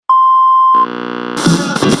Look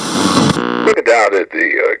it down at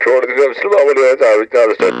the corner of the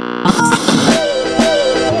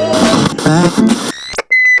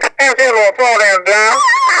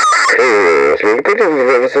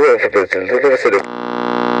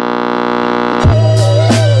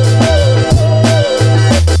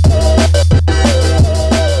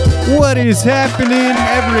What is happening,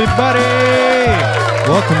 everybody?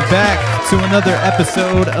 Welcome back to another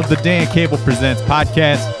episode of the Dan Cable Presents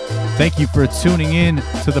podcast. Thank you for tuning in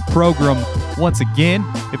to the program once again.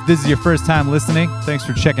 If this is your first time listening, thanks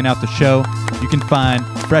for checking out the show. You can find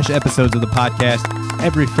fresh episodes of the podcast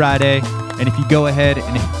every Friday. And if you go ahead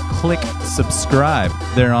and click subscribe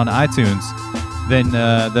there on iTunes, then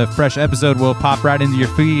the fresh episode will pop right into your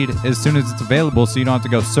feed as soon as it's available, so you don't have to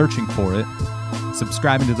go searching for it.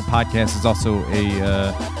 Subscribing to the podcast is also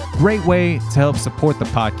a great way to help support the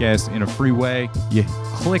podcast in a free way. You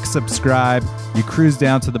click subscribe, you cruise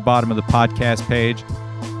down to the bottom of the podcast page,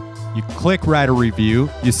 you click write a review,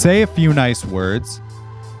 you say a few nice words,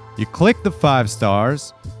 you click the 5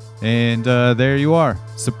 stars, and there you are,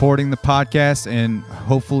 supporting the podcast and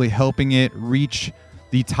hopefully helping it reach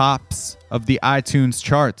the tops of the iTunes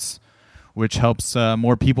charts, which helps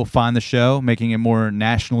more people find the show, making it more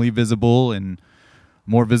nationally visible and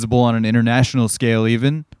more visible on an international scale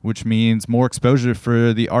even, which means more exposure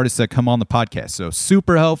for the artists that come on the podcast. So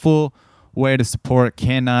super helpful way to support.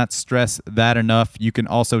 Cannot stress that enough. You can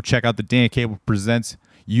also check out the Dan Cable Presents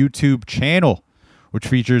YouTube channel, which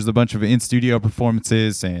features a bunch of in-studio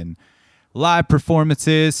performances and live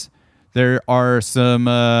performances. There are some,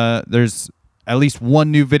 there's at least one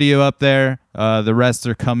new video up there. The rest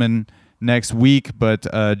are coming next week, but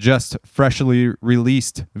just freshly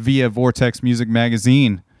released via Vortex Music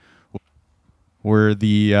Magazine were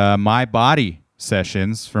the My Body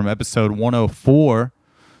sessions from episode 104.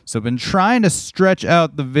 So I've been trying to stretch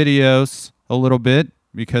out the videos a little bit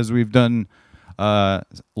because we've done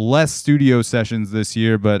less studio sessions this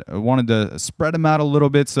year, but I wanted to spread them out a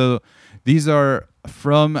little bit. So these are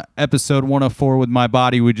from episode 104 with My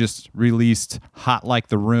Body. We just released Hot Like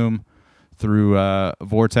the Room through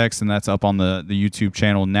Vortex, and that's up on the YouTube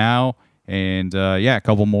channel now. And yeah, a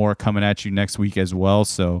couple more coming at you next week as well.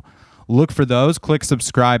 So look for those. Click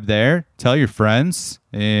subscribe there. Tell your friends.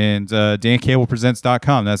 And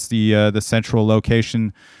DanCablePresents.com. That's the central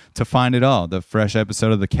location to find it all. The fresh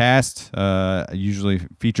episode of the cast usually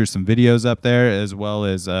features some videos up there as well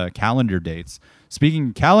as calendar dates. Speaking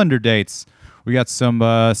of calendar dates, we got some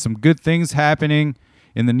good things happening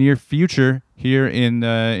in the near future here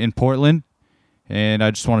in Portland. And I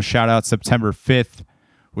just want to shout out September 5th,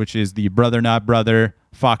 which is the Brother Not Brother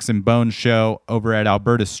Fox and Bones show over at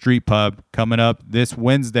Alberta Street Pub coming up this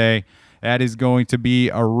Wednesday. That is going to be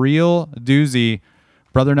a real doozy.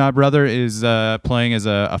 Brother Not Brother is playing as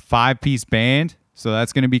a 5-piece band, so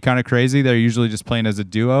that's going to be kind of crazy. They're usually just playing as a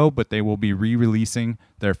duo, but they will be re-releasing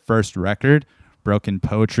their first record, Broken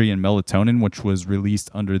Poetry and Melatonin, which was released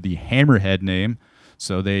under the Hammerhead name.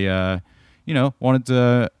 So they, wanted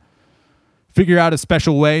to figure out a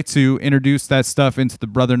special way to introduce that stuff into the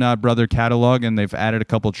Brother Not Brother catalog, and they've added a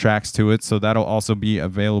couple tracks to it. So that'll also be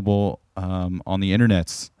available on the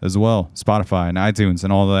internets as well, Spotify and iTunes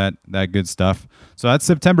and all that good stuff. So that's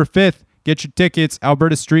September 5th. Get your tickets,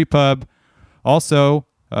 Alberta Street Pub. Also,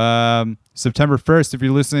 September 1st, if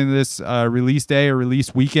you're listening to this release day or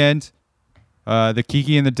release weekend, the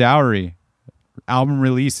Kiki and the Dowry album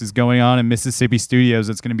release is going on in Mississippi Studios.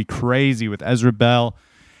 It's going to be crazy with Ezra Bell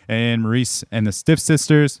and Maurice and the Stiff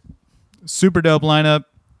Sisters. Super dope lineup.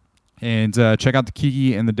 And check out the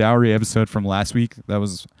Kiki and the Dowry episode from last week. That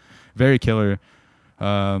was very killer.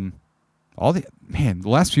 The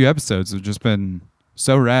last few episodes have just been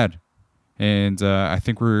so rad. And I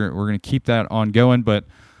think we're going to keep that on going. But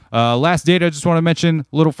last date I just want to mention a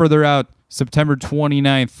little further out, September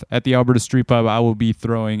 29th at the Alberta Street Pub, I will be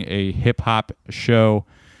throwing a hip-hop show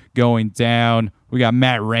going down. We got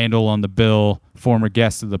Matt Randall on the bill, former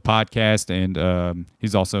guest of the podcast, and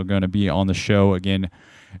he's also going to be on the show again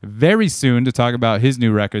very soon to talk about his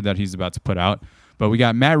new record that he's about to put out. But we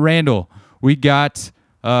got Matt Randall, we got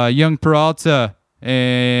Young Peralta,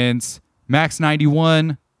 and Max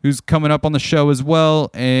 91, who's coming up on the show as well,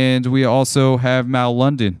 and we also have Mal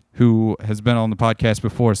London, who has been on the podcast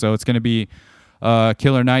before. So it's going to be a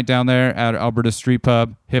killer night down there at Alberta Street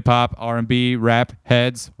Pub. Hip-hop, R&B, rap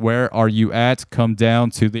heads, where are you at? Come down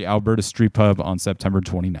to the Alberta Street Pub on September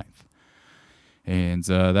 29th. And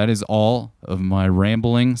that is all of my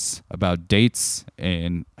ramblings about dates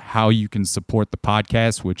and how you can support the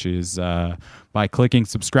podcast, which is by clicking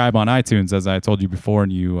subscribe on iTunes, as I told you before,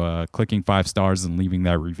 and you clicking 5 stars and leaving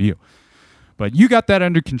that review. But you got that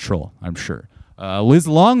under control, I'm sure. Liz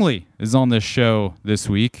Longley is on this show this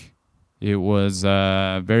week. It was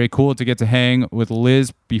very cool to get to hang with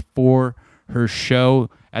Liz before her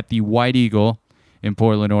show at the White Eagle in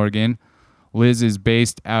Portland, Oregon. Liz is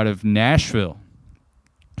based out of Nashville.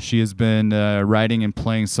 She has been writing and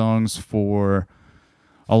playing songs for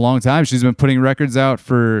a long time. She's been putting records out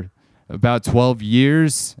for about 12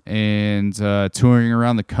 years and touring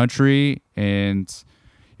around the country. And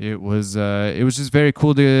it was just very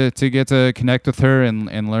cool to get to connect with her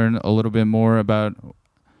and learn a little bit more about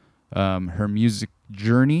her music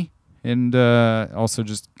journey, and also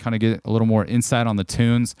just kind of get a little more insight on the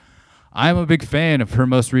tunes. I'm a big fan of her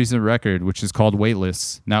most recent record, which is called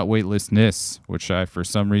Weightless, not Weightlessness, which I, for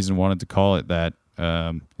some reason, wanted to call it that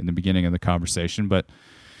in the beginning of the conversation. But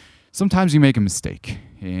sometimes you make a mistake,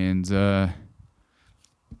 and I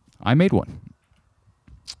made one.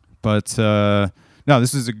 But no,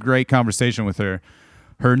 this is a great conversation with her.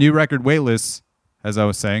 Her new record, Weightless, as I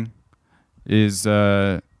was saying, is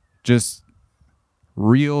just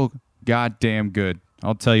real goddamn good.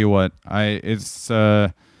 I'll tell you what, it's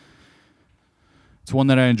one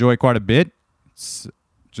that I enjoy quite a bit. It's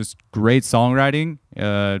just great songwriting.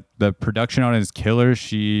 The production on it is killer.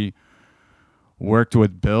 She worked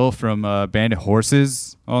with Bill from Bandit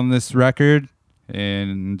Horses on this record,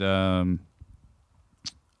 and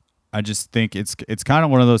I just think it's kind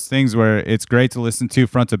of one of those things where it's great to listen to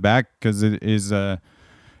front to back because it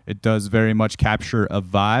does very much capture a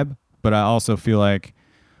vibe. But I also feel like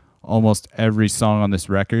almost every song on this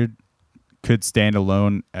record could stand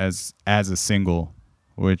alone as a single,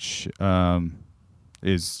 which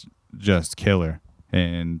is just killer.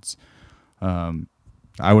 And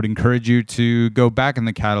I would encourage you to go back in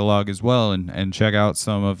the catalog as well and check out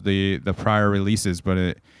some of the prior releases. But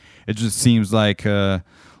it just seems like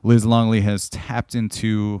Liz Longley has tapped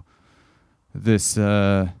into this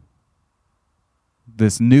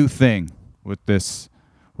this new thing with this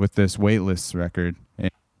Weightless record.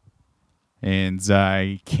 And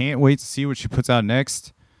I can't wait to see what she puts out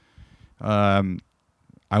next. I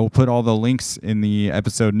will put all the links in the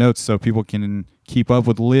episode notes so people can keep up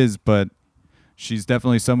with Liz, but she's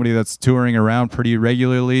definitely somebody that's touring around pretty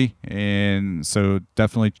regularly. And so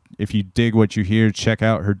definitely, if you dig what you hear, check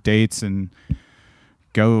out her dates and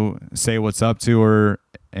go say what's up to her.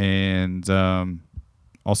 And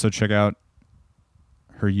also check out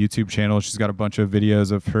her YouTube channel. She's got a bunch of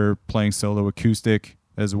videos of her playing solo acoustic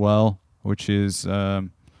as well, which is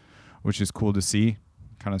cool to see.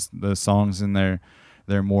 Kind of the songs in their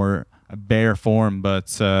more bare form,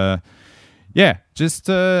 but yeah, just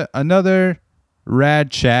another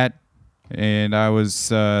rad chat, and I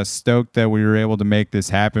was stoked that we were able to make this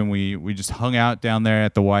happen. We just hung out down there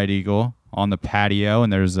at the White Eagle on the patio,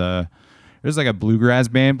 and there's like a bluegrass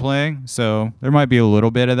band playing, so there might be a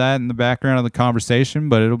little bit of that in the background of the conversation,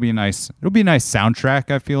 but it'll be a nice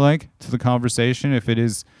soundtrack, I feel like, to the conversation if it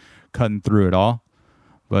is cutting through it all.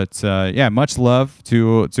 But yeah, much love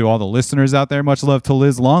to all the listeners out there. Much love to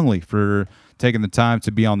Liz Longley for taking the time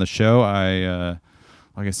to be on the show. I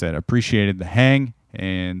like I said, appreciated the hang,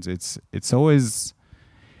 and it is always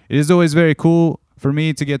very cool for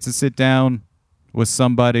me to get to sit down with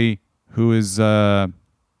somebody who is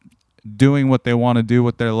doing what they want to do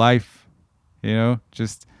with their life,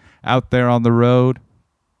 just out there on the road,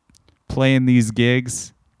 playing these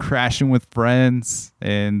gigs, crashing with friends,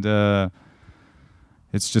 and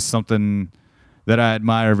it's just something that I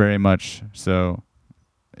admire very much. So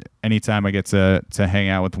anytime I get to hang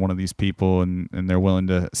out with one of these people and they're willing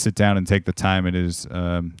to sit down and take the time, it is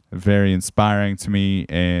very inspiring to me,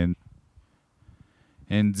 and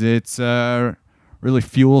it's really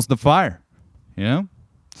fuels the fire,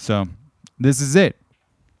 So this is it.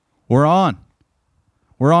 We're on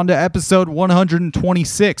to episode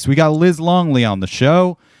 126. We got Liz Longley on the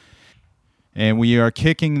show, and we are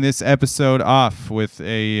kicking this episode off with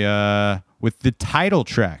the title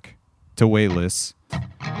track to Weightless.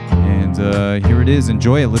 And here it is.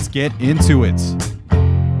 Enjoy it. Let's get into it.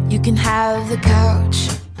 You can have the couch,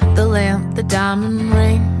 the lamp, the diamond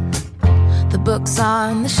ring, the books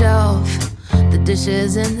on the shelf, the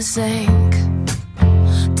dishes in the sink.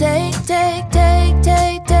 Take everything.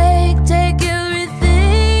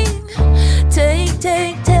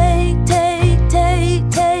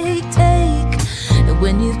 Take. And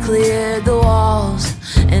when you've cleared the walls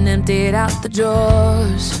and emptied out the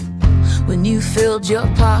drawers, when you filled your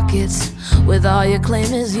pockets with all you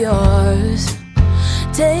claim is yours,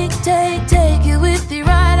 take it with you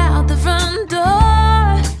right out the front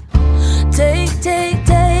door. Take.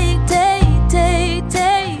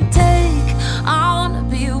 I wanna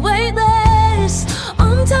be weightless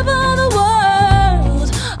on top of the world.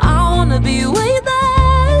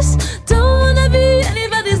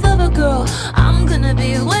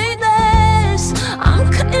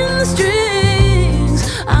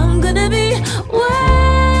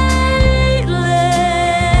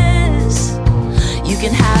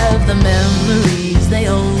 can have the memories, they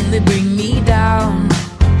only bring me down.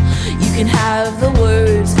 You can have the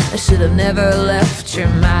words I should have never left your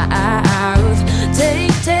mouth. Take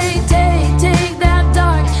that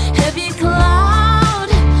dark, heavy cloud.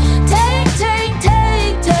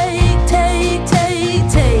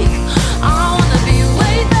 Take. I wanna be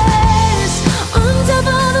weightless on top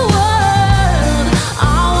of the world. I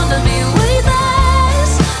wanna be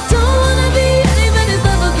weightless. Don't wanna be anybody's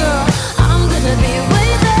lover girl. I'm gonna be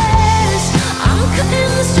weightless. I'm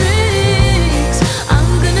cutting the strings. I'm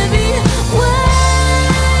gonna be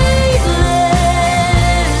weightless.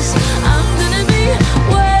 I'm gonna be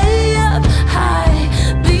way up high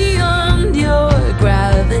beyond your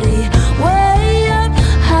gravity. Way up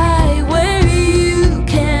high where you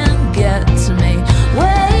can't get to me.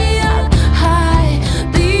 Way up high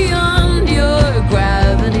beyond your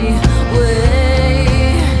gravity.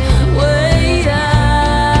 Way up. Way up.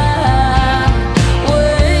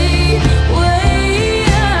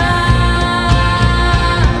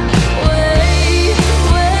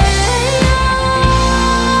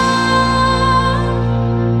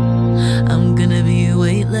 I'm gonna be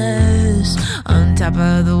weightless on top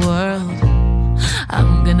of the world.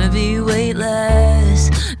 I'm gonna be weightless.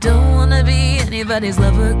 Don't wanna be anybody's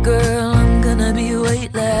lover girl. I'm gonna be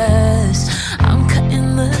weightless. I'm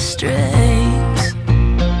cutting the strings.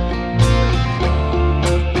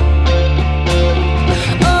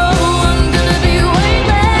 Oh, I'm gonna be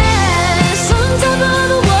weightless on top of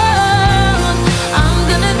the world. I'm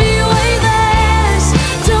gonna be weightless.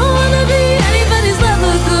 Don't wanna be anybody's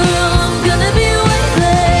lover girl. I'm gonna be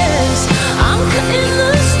weightless. I'm cutting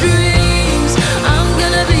the strings. I'm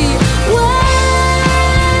gonna be weightless.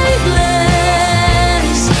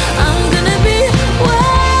 I'm gonna be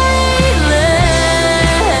weightless.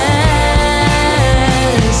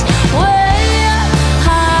 Way up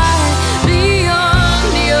high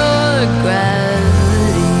beyond your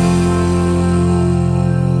gravity.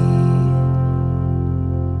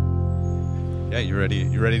 Yeah, you ready?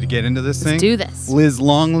 You ready to get into this thing? do this. Liz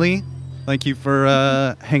Longley, thank you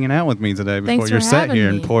for hanging out with me today before Thanks your for set having here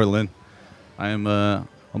in me. Portland. I'm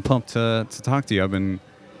pumped to talk to you. I've been,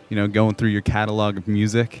 going through your catalog of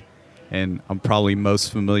music, and I'm probably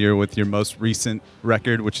most familiar with your most recent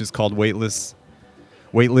record, which is called Weightlessness,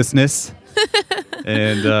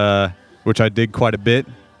 and which I dig quite a bit.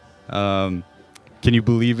 Can you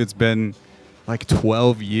believe it's been like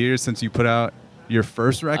 12 years since you put out your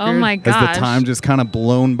first record? Oh my Has gosh. the time just kind of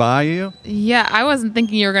blown by you? Yeah, I wasn't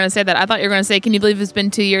thinking you were going to say that. I thought you were going to say, can you believe it's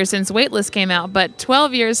been 2 years since Weightless came out? But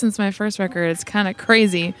 12 years since my first record, it's kind of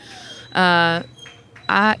crazy. Yeah,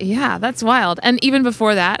 that's wild. And even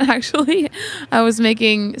before that, actually, I was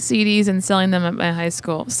making CDs and selling them at my high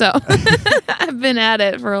school. So I've been at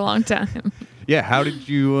it for a long time. Yeah, how did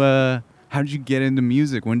you get into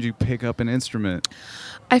music? When did you pick up an instrument?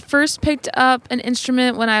 I first picked up an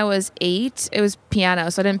instrument when I was 8. It was piano,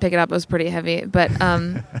 so I didn't pick it up. It was pretty heavy. But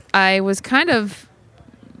I was I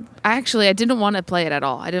didn't want to play it at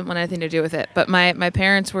all. I didn't want anything to do with it. But my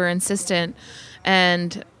parents were insistent,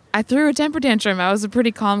 and I threw a temper tantrum. I was a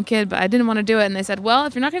pretty calm kid, but I didn't want to do it. And they said, well,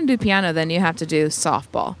 if you're not going to do piano, then you have to do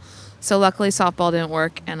softball. So luckily, softball didn't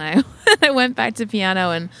work, and I went back to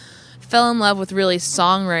piano and fell in love with really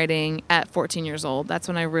songwriting at 14 years old. That's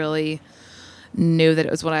when I really knew that it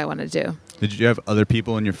was what I wanted to do. Did you have other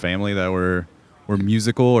people in your family that were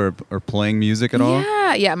musical or playing music at all?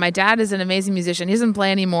 Yeah. My dad is an amazing musician. He doesn't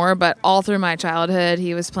play anymore, but all through my childhood,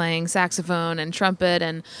 he was playing saxophone and trumpet.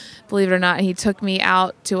 And believe it or not, he took me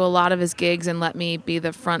out to a lot of his gigs and let me be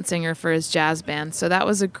the front singer for his jazz band. So that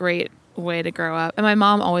was a great way to grow up. And my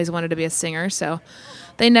mom always wanted to be a singer, so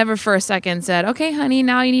they never for a second said, okay, honey,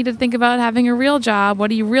 now you need to think about having a real job. What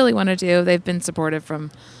do you really want to do? They've been supportive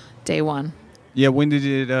from day one. Yeah, when did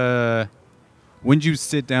you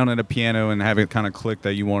sit down at a piano and have it kind of click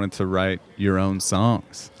that you wanted to write your own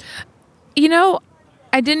songs? I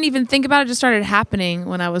didn't even think about it. It just started happening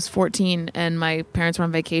when I was 14 and my parents were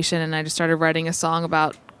on vacation, and I just started writing a song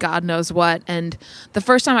about God knows what. And the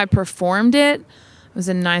first time I performed it was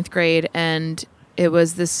in 9th grade, and it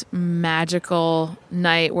was this magical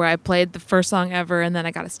night where I played the first song ever, and then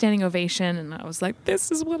I got a standing ovation, and I was like, this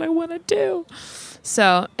is what I want to do.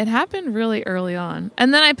 So it happened really early on.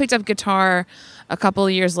 And then I picked up guitar a couple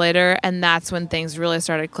of years later, and that's when things really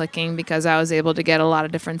started clicking because I was able to get a lot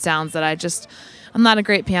of different sounds that I'm not a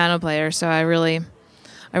great piano player, so I really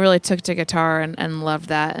took to guitar and loved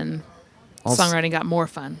that, and songwriting got more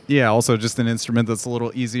fun. Yeah, also just an instrument that's a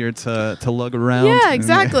little easier to lug around. Yeah,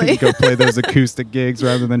 exactly. And go play those acoustic gigs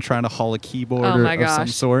rather than trying to haul a keyboard of some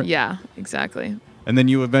sort. Yeah, exactly. And then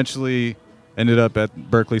you eventually ended up at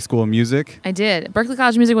Berkeley School of Music. I did. Berklee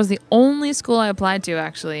College of Music was the only school I applied to,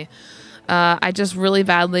 actually. I just really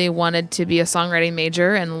badly wanted to be a songwriting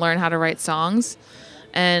major and learn how to write songs.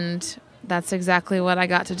 And that's exactly what I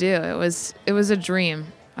got to do. It was a dream.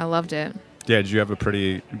 I loved it. Yeah, did you have a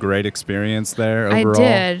pretty great experience there overall?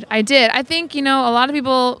 I did. I think, a lot of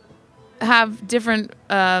people have different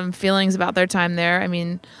feelings about their time there. I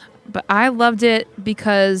mean, but I loved it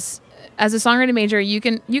because as a songwriting major, you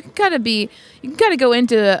can kind of go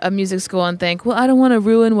into a music school and think, well, I don't want to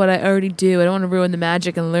ruin what I already do. I don't want to ruin the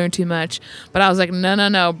magic and learn too much. But I was like,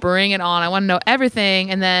 no, bring it on. I want to know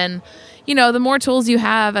everything. And then, the more tools you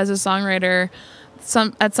have as a songwriter,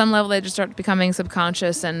 at some level they just start becoming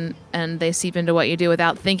subconscious and they seep into what you do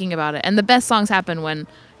without thinking about it. And the best songs happen when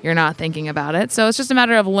you're not thinking about it. So it's just a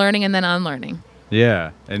matter of learning and then unlearning.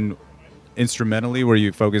 Yeah. And instrumentally, were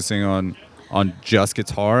you focusing on just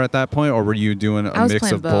guitar at that point, or were you doing a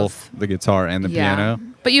mix of both the guitar and the piano?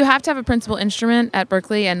 But you have to have a principal instrument at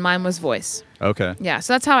Berkeley, and mine was voice. Okay. Yeah,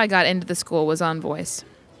 so that's how I got into the school, was on voice.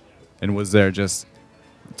 And was there just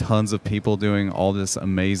tons of people doing all this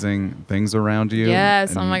amazing things around you?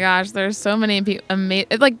 Yes. Oh my gosh, there's so many people.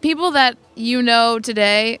 People that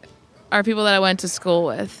today are people that I went to school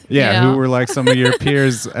with. Yeah, who were like some of your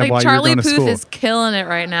peers while you were Charlie going to Puth school? is killing it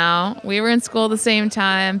right now. We were in school at the same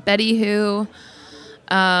time. Betty Who.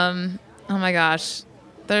 Oh my gosh,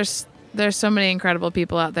 there's so many incredible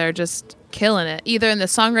people out there just killing it, either in the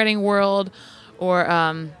songwriting world or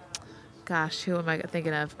who am I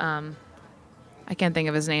thinking of? I can't think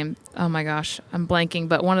of his name. Oh my gosh, I'm blanking.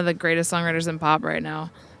 But one of the greatest songwriters in pop right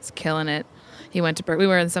now is killing it. He went to Berkeley. We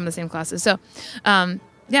were in some of the same classes. So,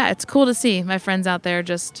 yeah, it's cool to see my friends out there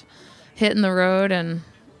just hitting the road and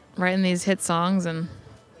writing these hit songs. And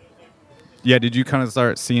yeah, did you kind of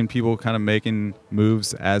start seeing people kind of making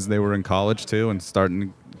moves as they were in college too, and starting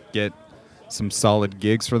to get some solid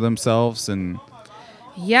gigs for themselves? And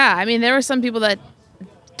yeah, I mean, there were some people that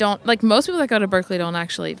don't, like most people that go to Berkeley don't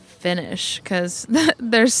actually finish because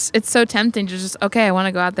it's so tempting to just, okay, I want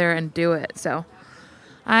to go out there and do it. So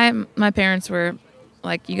my parents were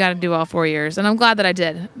like, you got to do all 4 years. And I'm glad that I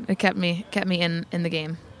did. It kept me in the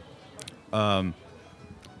game.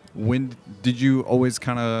 When did you always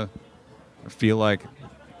kind of feel like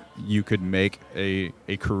you could make a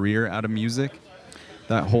career out of music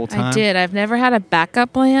that whole time? I did. I've never had a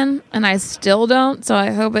backup plan, and I still don't, so I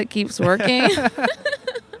hope it keeps working.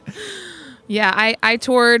 Yeah, I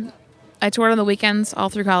toured on the weekends all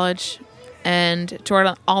through college and toured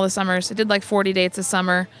on all the summers. I did like 40 dates a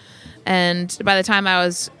summer, and by the time I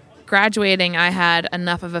was graduating, I had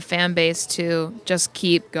enough of a fan base to just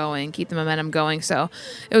keep going, keep the momentum going. So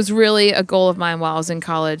it was really a goal of mine while I was in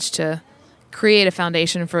college to create a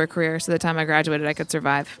foundation for a career so the time I graduated, I could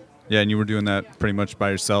survive. Yeah, and you were doing that pretty much by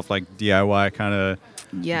yourself, like DIY, kind of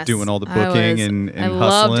yes, doing all the booking and I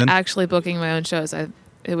hustling. loved actually booking my own shows.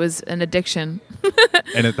 It was an addiction.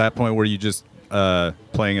 And at that point, were you just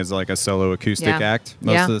playing as like a solo acoustic act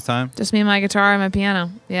most of the time? Just me and my guitar and my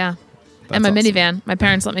piano. Yeah. That's and my awesome. minivan. My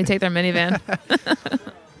parents let me take their minivan.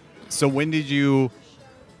 So when did you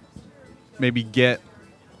maybe get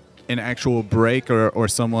an actual break or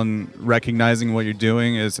someone recognizing what you're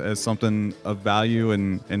doing as something of value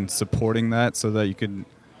and supporting that so that you could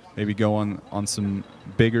maybe go on some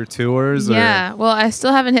bigger tours? Yeah. Well, I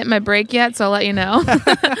still haven't hit my break yet, so I'll let you know.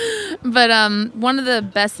 But one of the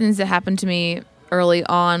best things that happened to me early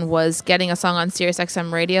on was getting a song on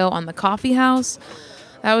SiriusXM radio on the Coffee House.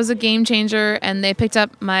 That was a game changer, and they picked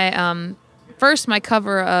up my my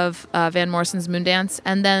cover of Van Morrison's Moondance,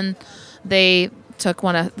 and then they took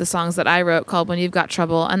one of the songs that I wrote called When You've Got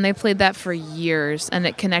Trouble, and they played that for years, and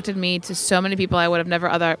it connected me to so many people I would have never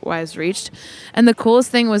otherwise reached. And the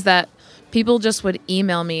coolest thing was that people just would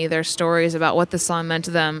email me their stories about what the song meant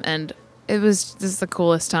to them, and it was just the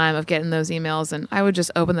coolest time of getting those emails, and I would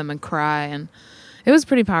just open them and cry, and it was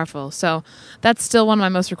pretty powerful. So that's still one of my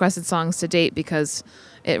most requested songs to date because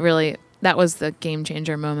that was the game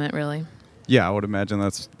changer moment, really. Yeah, I would imagine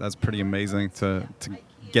that's pretty amazing to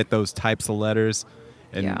get those types of letters.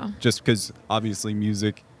 And just because obviously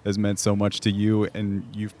music has meant so much to you, and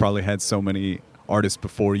you've probably had so many artists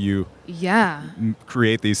before you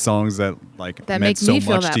create these songs that meant make so me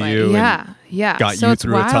feel much that to way. you Yeah. got So you it's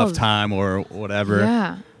through a tough wild. time or whatever.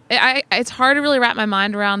 Yeah. It's hard to really wrap my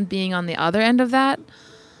mind around being on the other end of that.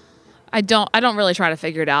 I don't really try to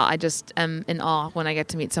figure it out. I just am in awe when I get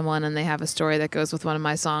to meet someone and they have a story that goes with one of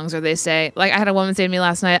my songs, or they say, like I had a woman say to me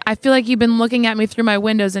last night, I feel like you've been looking at me through my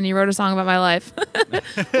windows and you wrote a song about my life. A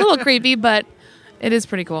little creepy, but it is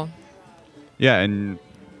pretty cool. Yeah, and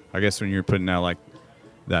I guess when you're putting out like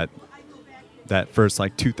that that first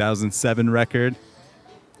like 2007 record.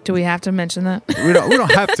 Do we have to mention that? We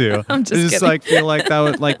don't have to. I'm just I just kidding. like feel like that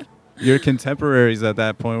would like your contemporaries at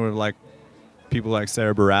that point were like people like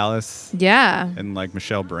Sarah Bareilles Yeah. and like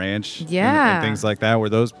Michelle Branch. Yeah. And things like that. Were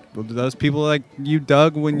those people like you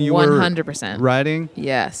dug when you 100%. were writing?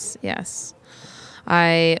 Yes.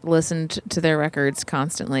 I listened to their records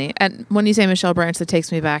constantly. And when you say Michelle Branch, that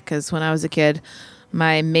takes me back because when I was a kid,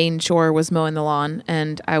 my main chore was mowing the lawn,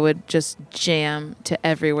 and I would just jam to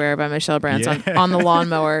Everywhere by Michelle Branch on the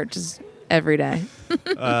lawnmower just every day.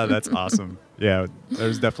 That's awesome. Yeah,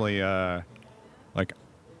 there's definitely like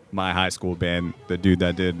my high school band, the dude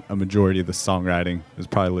that did a majority of the songwriting is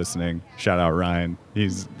probably listening. Shout out Ryan.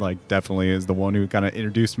 He's like definitely is the one who kind of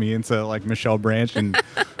introduced me into like Michelle Branch, and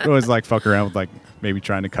we always like fuck around with like maybe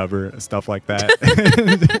trying to cover stuff like that,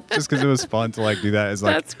 just because it was fun to like do that as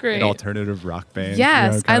like That's great. an alternative rock band.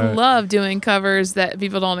 Yes, you know, kinda, I love doing covers that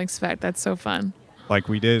people don't expect. That's so fun. like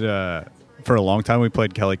we did for a long time. We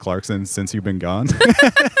played Kelly Clarkson's "Since You've Been Gone."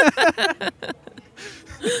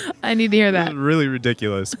 I need to hear It that. was really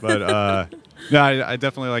ridiculous, but no, I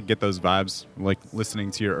definitely like get those vibes, like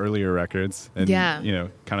listening to your earlier records, and Yeah. you know,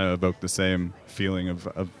 kind of evoke the same feeling of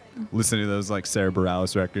listening to those like Sarah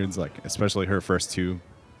Bareilles records, like especially her first two.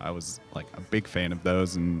 I was like a big fan of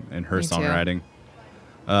those and her Me too. songwriting.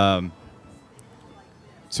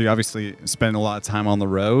 So you obviously spend a lot of time on the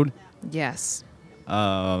road. Yes.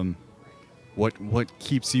 What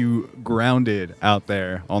keeps you grounded out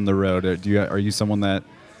there on the road? Are you someone that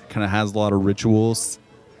kind of has a lot of rituals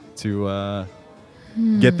to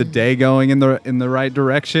get the day going in the right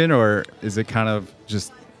direction, or is it kind of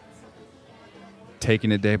just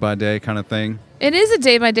taking it day by day kind of thing? It is a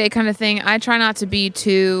day by day kind of thing. I try not to be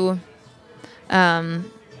too,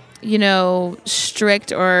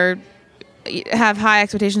 strict or have high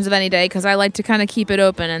expectations of any day because I like to kind of keep it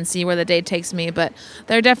open and see where the day takes me. But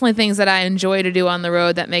there are definitely things that I enjoy to do on the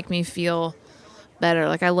road that make me feel better.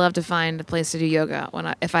 Like I love to find a place to do yoga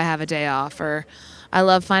if I have a day off, or I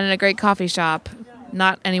love finding a great coffee shop.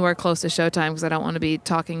 Not anywhere close to showtime because I don't want to be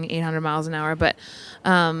talking 800 miles an hour. But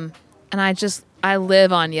and I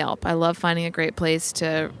live on Yelp. I love finding a great place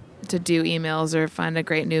to do emails or find a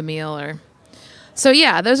great new meal So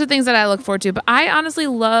yeah, those are things that I look forward to. But I honestly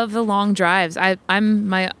love the long drives.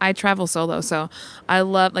 I travel solo, so I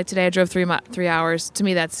love, like today I drove 3 hours. To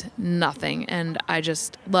me, that's nothing, and I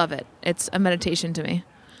just love it. It's a meditation to me.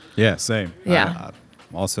 Yeah, same. Yeah.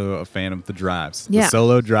 I'm also a fan of the drives. Yeah. The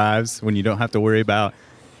solo drives when you don't have to worry about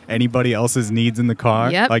anybody else's needs in the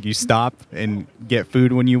car. Yep. Like you stop and get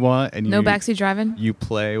food when you want, and No backseat driving. you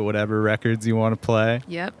play whatever records you want to play.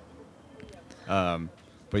 Yep.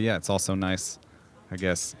 But yeah, it's also nice, I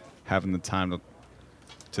guess, having the time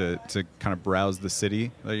to kind of browse the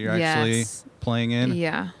city that you're actually Yes. playing in.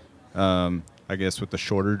 Yeah. I guess with the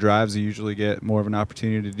shorter drives, you usually get more of an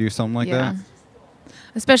opportunity to do something like that.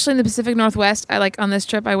 Especially in the Pacific Northwest. I like on this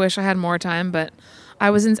trip, I wish I had more time, but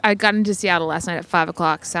I got into Seattle last night at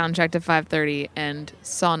 5:00, sound checked at 5:30, and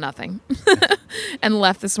saw nothing, and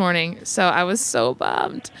left this morning. So I was so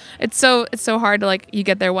bummed. It's so hard to like you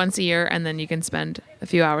get there once a year and then you can spend a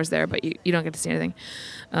few hours there, but you don't get to see anything.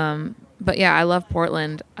 But yeah, I love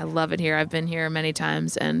Portland. I love it here. I've been here many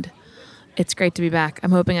times, and it's great to be back.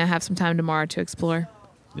 I'm hoping I have some time tomorrow to explore.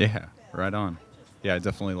 Yeah, right on. Yeah, I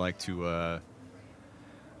definitely like to.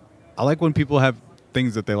 I like when people have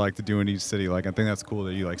things that they like to do in each city. Like I think that's cool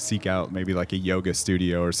that you like seek out maybe like a yoga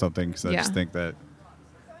studio or something. Because I just think that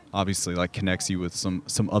obviously like connects you with some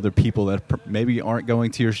other people that maybe aren't going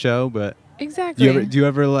to your show. But Exactly. do you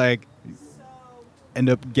ever like end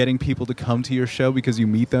up getting people to come to your show because you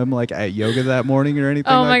meet them like at yoga that morning or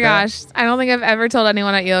anything? Oh like my that? gosh. I don't think I've ever told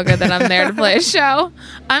anyone at yoga that I'm there to play a show.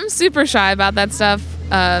 I'm super shy about that stuff.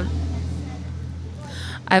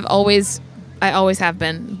 I always have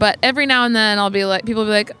been. But every now and then I'll be like, people will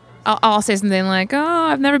be like, I'll say something like, oh,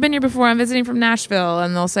 I've never been here before. I'm visiting from Nashville.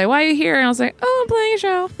 And they'll say, why are you here? And I'll say, oh, I'm playing a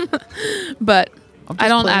show. But I'm just I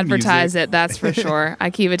don't playing advertise music. it. That's for sure.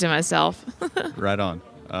 I keep it to myself. Right on.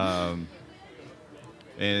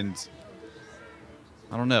 And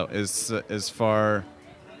I don't know, as far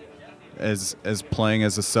as playing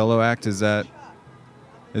as a solo act, is that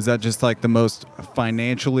just like the most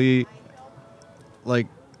financially like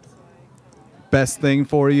best thing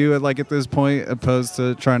for you at this point, opposed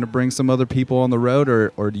to trying to bring some other people on the road,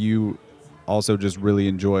 or do you also just really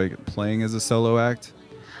enjoy playing as a solo act?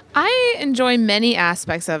 I enjoy many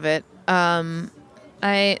aspects of it.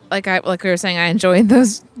 Like we were saying, I enjoy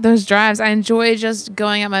those drives. I enjoy just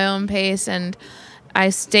going at my own pace, and I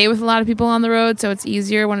stay with a lot of people on the road, so it's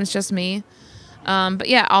easier when it's just me. But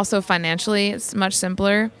yeah, also financially, it's much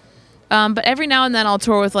simpler. But every now and then I'll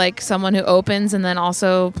tour with like someone who opens and then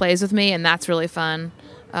also plays with me, and that's really fun.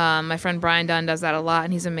 My friend Brian Dunn does that a lot,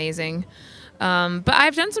 and he's amazing. But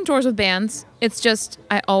I've done some tours with bands. It's just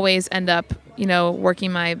I always end up,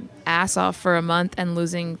 working my ass off for a month and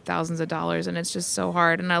losing thousands of dollars, and it's just so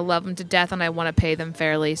hard. And I love them to death, and I want to pay them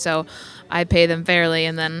fairly, so I pay them fairly,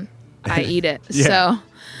 and then I eat it. Yeah.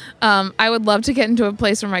 So I would love to get into a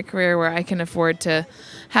place in my career where I can afford to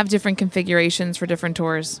have different configurations for different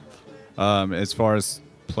tours. As far as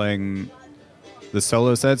playing the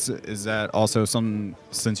solo sets, is that also something,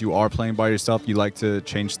 since you are playing by yourself, you like to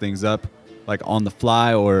change things up, like on the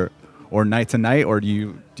fly or night to night, or do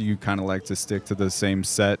you kind of like to stick to the same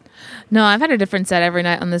set? No, I've had a different set every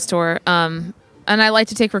night on this tour. And I like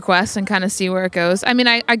to take requests and kind of see where it goes. I mean,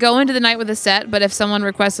 I go into the night with a set, but if someone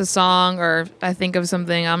requests a song or I think of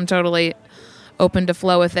something, I'm totally open to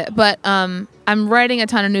flow with it. But I'm writing a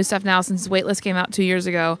ton of new stuff now since Weightless came out 2 years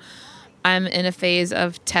ago. I'm in a phase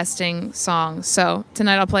of testing songs. So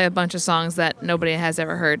tonight I'll play a bunch of songs that nobody has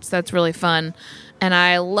ever heard. So that's really fun. And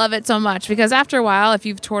I love it so much because after a while, if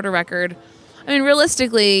you've toured a record, I mean,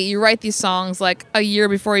 realistically, you write these songs like a year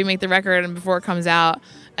before you make the record and before it comes out.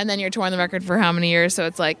 And then you're touring the record for how many years? So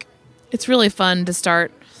it's like, it's really fun to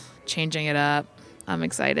start changing it up. I'm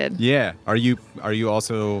excited. Yeah. Are you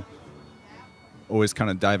also always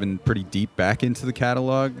kind of diving pretty deep back into the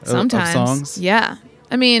catalog of songs? Yeah.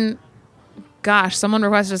 I mean, gosh, someone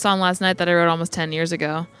requested a song last night that I wrote almost 10 years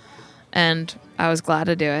ago, and I was glad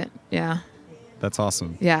to do it. Yeah. That's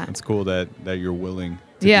awesome. Yeah. It's cool that you're willing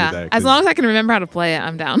to do that. As long as I can remember how to play it,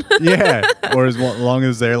 I'm down. Yeah. Or as long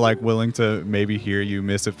as they're like willing to maybe hear you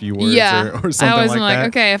miss a few words or something I always like am that.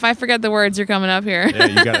 Okay, if I forget the words, you're coming up here. Yeah,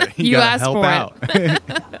 you gotta You gotta asked help for out.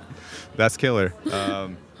 it. That's killer.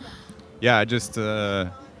 Yeah, I just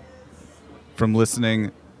from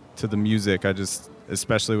listening to the music,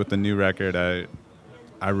 especially with the new record,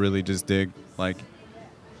 I really just dig like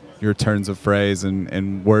your turns of phrase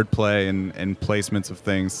and wordplay and placements of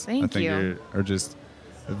things. Thank I think you. are just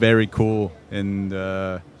very cool, and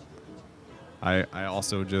I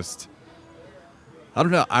also just I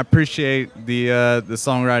don't know. I appreciate the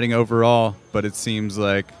songwriting overall, but it seems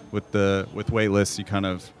like with Weightless, you kind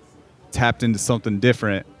of tapped into something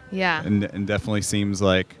different. Yeah. And definitely seems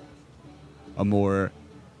like a more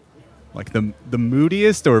like the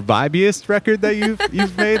moodiest or vibiest record that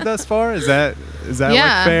you've made thus far. Is that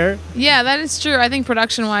like fair? Yeah, that is true. I think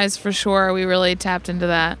production wise, for sure, we really tapped into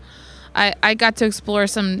that. I got to explore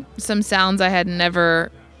some sounds I had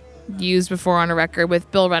never used before on a record with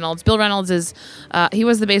Bill Reynolds. Bill Reynolds is he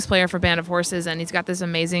was the bass player for Band of Horses, and he's got this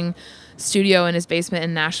amazing studio in his basement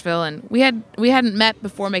in Nashville, and we hadn't met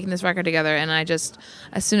before making this record together, and I just,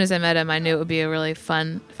 as soon as I met him, I knew it would be a really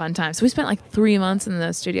fun time. So we spent like 3 months in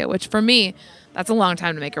the studio, which for me, that's a long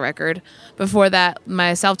time to make a record. Before that,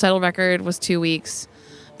 my self-titled record was 2 weeks.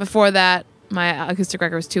 Before that, my acoustic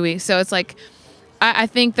record was 2 weeks. So it's like, I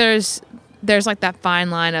think there's like that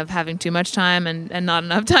fine line of having too much time and not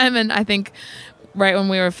enough time. And I think right when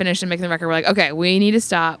we were finished and making the record, we're like, okay, we need to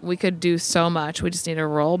stop. We could do so much. We just need to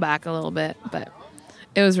roll back a little bit. But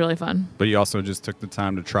it was really fun. But you also just took the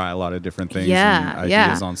time to try a lot of different things Yeah, and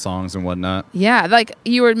ideas on songs and whatnot. Yeah, like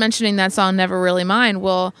you were mentioning that song, Never Really Mine.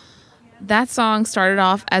 Well, that song started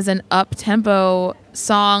off as an up-tempo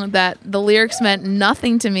song that the lyrics meant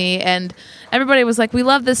nothing to me, and everybody was like, we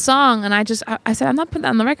love this song, and I said, I'm not putting that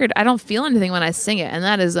on the record. I don't feel anything when I sing it, and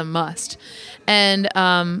that is a must. And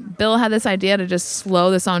Bill had this idea to just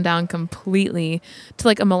slow the song down completely to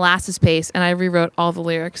like a molasses pace, and I rewrote all the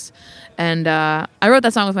lyrics. And I wrote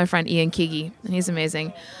that song with my friend Ian Keegi, and he's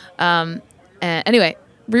amazing. And anyway,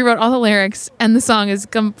 rewrote all the lyrics, and the song is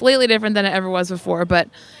completely different than it ever was before, but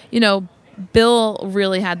you know, Bill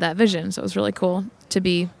really had that vision, so it was really cool to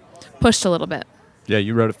be pushed a little bit. Yeah,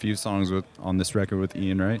 you wrote a few songs on this record with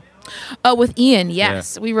Ian, right? Oh, with Ian,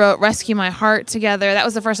 yes. Yeah. We wrote Rescue My Heart together. That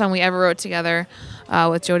was the first song we ever wrote together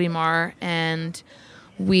with Jody Marr, and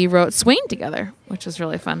we wrote Swain together, which was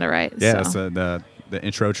really fun to write. Yeah, so. so the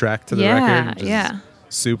intro track to the record. Which is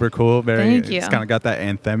super cool. Thank you. It's kind of got that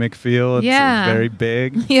anthemic feel. It's very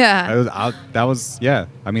big. Yeah. That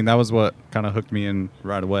was what kind of hooked me in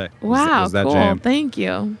right away. Wow, was that cool. jam. Thank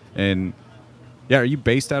you. And yeah, are you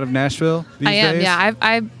based out of Nashville these I am, days?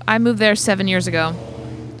 yeah. I moved there 7 years ago.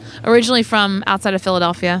 Originally from outside of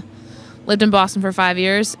Philadelphia. Lived in Boston for 5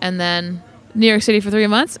 years, and then New York City for 3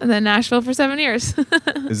 months, and then Nashville for 7 years.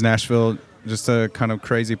 Is Nashville just a kind of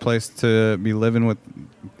crazy place to be living with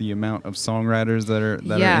the amount of songwriters that are in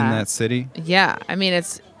that city? Yeah. I mean,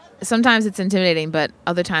 sometimes it's intimidating, but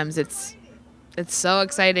other times it's so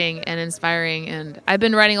exciting and inspiring, and I've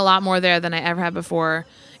been writing a lot more there than I ever had before.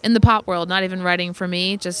 in the pop world, not even writing for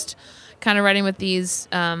me, just kind of writing with these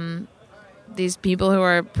people who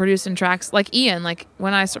are producing tracks like Ian. Like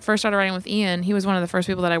when I first started writing with Ian, he was one of the first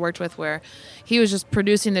people that I worked with where he was just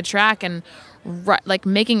producing the track and like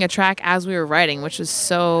making a track as we were writing, which was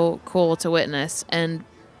so cool to witness, and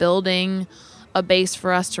building a base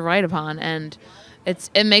for us to write upon. And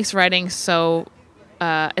it makes writing so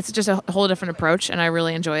it's just a whole different approach, and I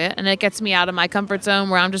really enjoy it. And it gets me out of my comfort zone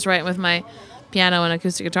where I'm just writing with my piano and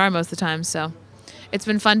acoustic guitar most of the time. So it's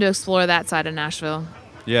been fun to explore that side of Nashville.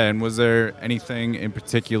 Yeah, and was there anything in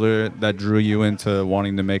particular that drew you into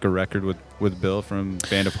wanting to make a record with Bill from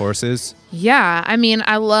Band of Horses? Yeah, I mean,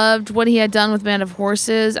 I loved what he had done with Band of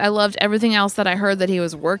Horses. I loved everything else that I heard that he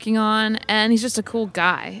was working on, and he's just a cool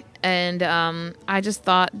guy. And I just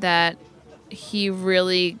thought that he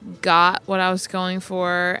really got what I was going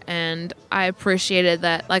for, and I appreciated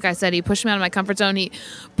that. Like I said, he pushed me out of my comfort zone. He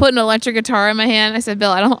put an electric guitar in my hand. I said,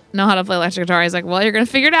 Bill, I don't know how to play electric guitar. He's like, well, you're going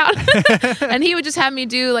to figure it out. And he would just have me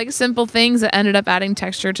do like simple things that ended up adding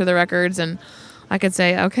texture to the records, and I could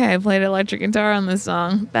say, okay, I played electric guitar on this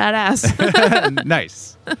song. Badass.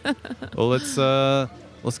 Nice. Well,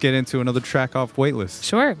 let's get into another track off Waitlist.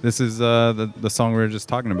 Sure. This is the song we were just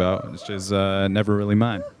talking about, which is Never Really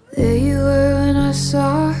Mine. There you were when I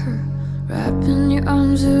saw her, wrapping your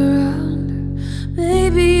arms around her.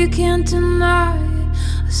 Maybe you can't deny it.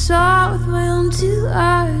 I saw it with my own two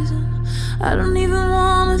eyes, and I don't even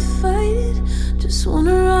wanna fight it. Just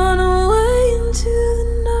wanna run away into the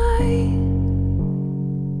night.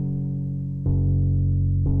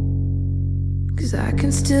 'Cause I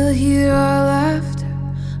can still hear our laughter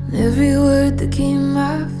and every word that came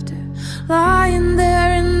after. Lying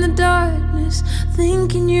there in the darkness,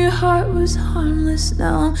 thinking your heart was harmless.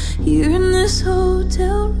 Now I'm here in this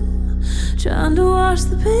hotel room, trying to wash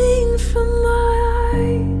the pain from my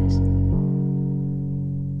eyes.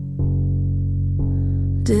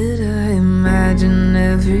 Did I imagine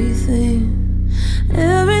everything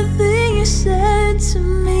you said to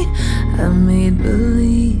me? I made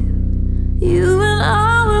believe you and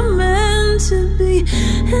I were meant to be,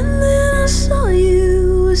 and then I saw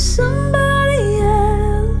you with somebody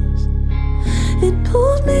else. It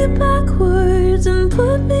pulled me backwards and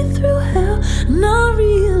put me through hell, and I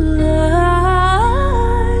realized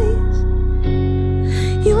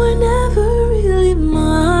you were never really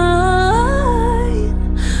mine,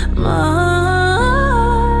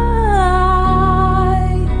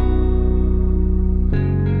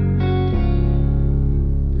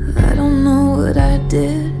 I don't know what I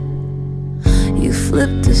did. You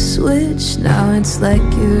flipped the switch, now it's like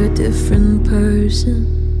you're a different person.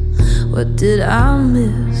 What did I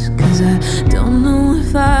miss? 'Cause I don't know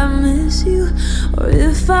if I miss you or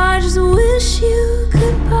if I just wish you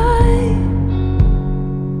goodbye.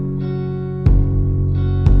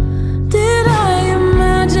 Did I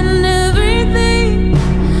imagine everything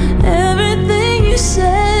you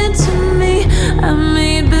said to me? I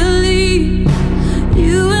made believe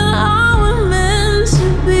you and I were meant to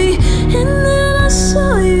be, and then I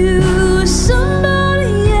saw you with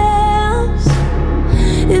somebody else.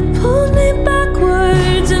 It pulled me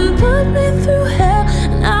backwards and put me through hell,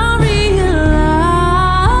 and I realized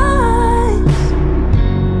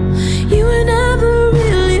you were never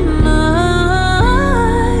really mine.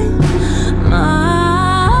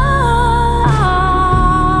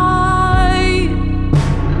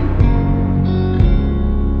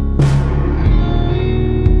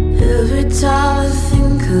 Every time I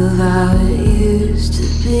think of how it used to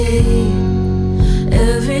be,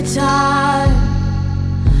 every time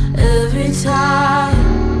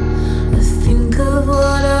I think of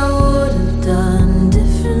what I would have done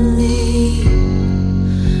differently.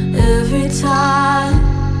 Every time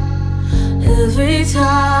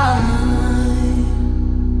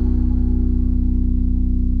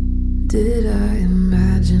did I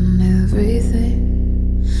imagine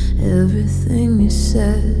everything you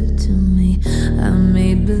said to me? I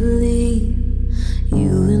made believe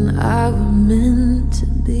you and I were meant to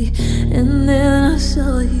be, and then I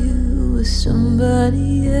saw you with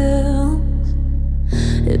somebody else.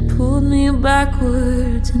 It pulled me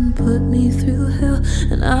backwards and put me through hell,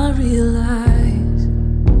 and I realized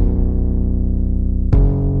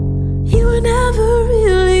you were never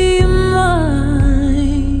really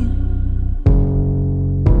mine.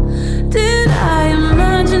 Did I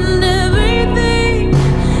imagine everything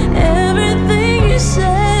you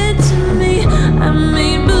said to me? I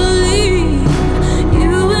made believe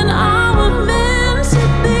you and I were meant to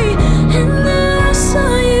be, and then I saw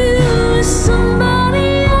you with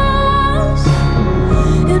somebody else.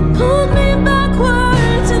 It pulled me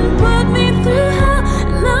backwards and put me through hell,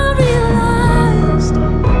 and I realized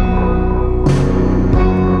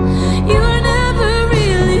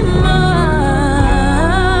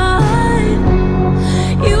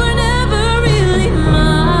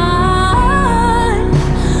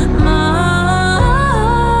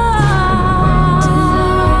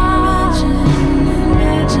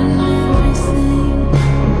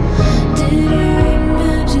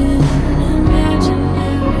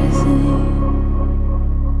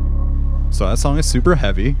that song is super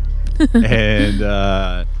heavy,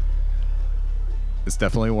 and it's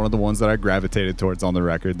definitely one of the ones that I gravitated towards on the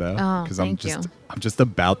record, though, Oh, because thank you. I'm just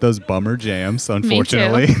about those bummer jams.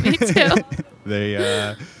 Unfortunately, Me too.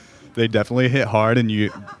 they definitely hit hard, and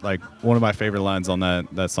you like one of my favorite lines on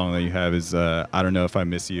that song that you have is I don't know if I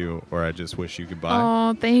miss you or I just wish you goodbye.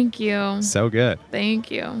 Oh, thank you. So good.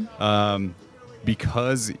 Thank you.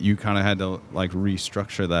 Because you kind of had to like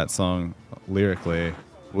restructure that song lyrically,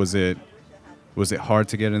 was it hard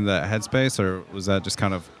to get into that headspace, or was that just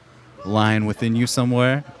kind of lying within you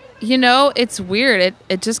somewhere? You know, it's weird.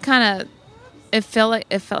 It just kind of it felt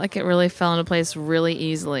like it really fell into place really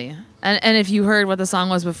easily. And if you heard what the song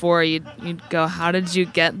was before, you'd go, how did you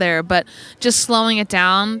get there? But just slowing it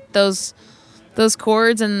down, those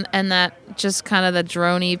chords and that just kind of the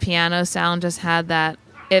droney piano sound just had that.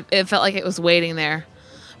 It felt like it was waiting there.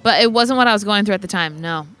 But it wasn't what I was going through at the time,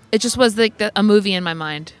 no. It just was like a movie in my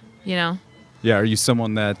mind, you know? Yeah, are you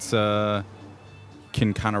someone that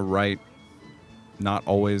can kind of write not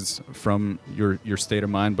always from your state of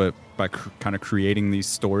mind, but by kind of creating these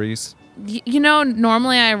stories? You know,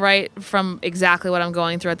 normally I write from exactly what I'm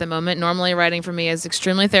going through at the moment. Normally writing for me is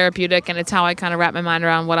extremely therapeutic, and it's how I kind of wrap my mind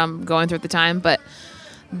around what I'm going through at the time. But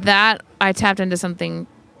that, I tapped into something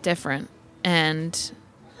different.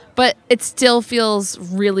 But it still feels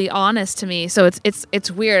really honest to me. So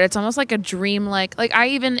it's weird. It's almost like a dream. Like I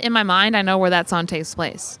even in my mind, I know where that song takes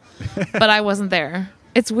place, but I wasn't there.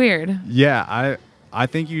 It's weird. Yeah, I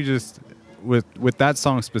think you just with that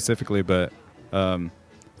song specifically, but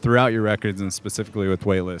throughout your records and specifically with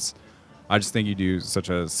Weightless, I just think you do such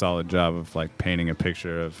a solid job of like painting a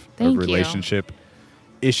picture of relationship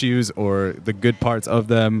issues or the good parts of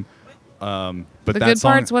them. But the that good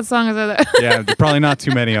song, parts. What songs are there? yeah, probably not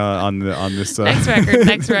too many on this Next record.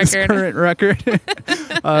 this current record.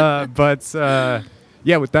 But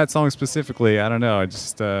yeah, with that song specifically, I don't know.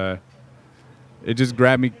 It just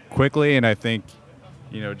grabbed me quickly, and I think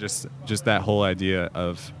just that whole idea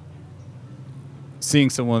of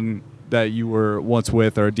seeing someone that you were once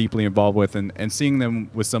with or deeply involved with, and seeing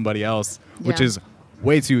them with somebody else, which Yeah. is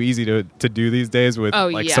way too easy to do these days with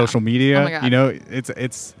social media. Oh my God.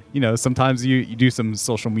 It's sometimes you do some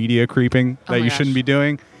social media creeping that you shouldn't be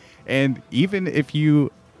doing. And even if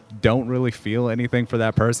you don't really feel anything for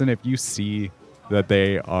that person, if you see that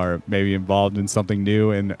they are maybe involved in something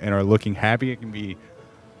new and are looking happy, it can be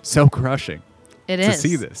so crushing to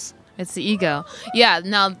see this. It's the ego. Yeah.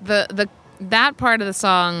 Now that part of the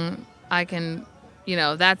song, I can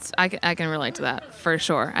relate to that for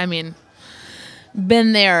sure. I mean,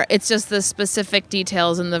 been there. It's just the specific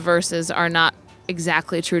details in the verses are not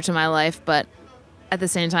exactly true to my life, but at the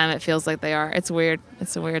same time, it feels like they are. It's weird.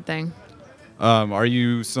 It's a weird thing. Are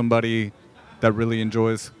you somebody that really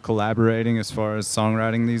enjoys collaborating as far as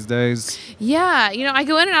songwriting these days? Yeah, I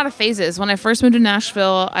go in and out of phases. When I first moved to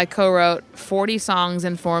Nashville, I co-wrote 40 songs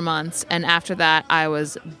in 4 months, and after that, I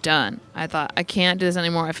was done. I thought, I can't do this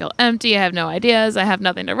anymore. I feel empty. I have no ideas. I have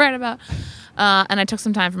nothing to write about. And I took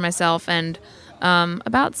some time for myself, and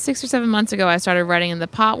about 6 or 7 months ago, I started writing in the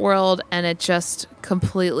pop world, and it just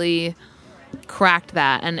completely cracked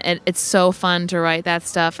that. And it's so fun to write that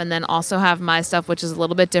stuff and then also have my stuff, which is a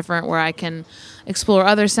little bit different, where I can explore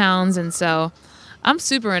other sounds. And so I'm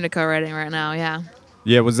super into co-writing right now. Yeah.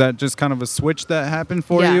 Yeah. Was that just kind of a switch that happened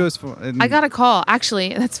for you? I got a call.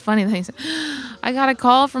 Actually, that's funny. I got a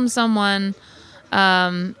call from someone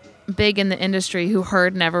big in the industry who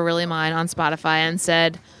heard Never Really Mine on Spotify and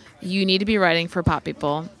said, you need to be writing for pop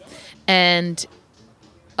people. And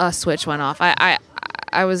a switch went off.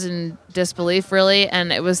 I was in disbelief, really,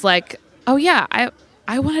 and it was like, oh yeah,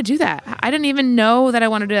 I want to do that. I didn't even know that I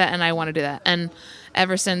want to do that, and I want to do that. And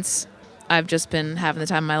ever since, I've just been having the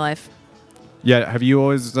time of my life. Yeah, have you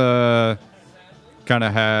always kind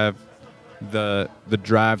of have the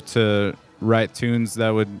drive to write tunes that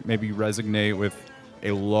would maybe resonate with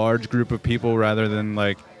a large group of people rather than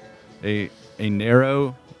like a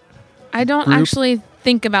narrow I don't group? actually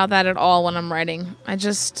think about that at all when I'm writing. I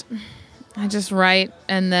just write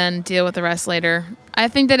and then deal with the rest later. I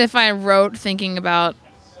think that if I wrote thinking about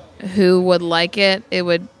who would like it, it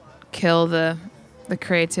would kill the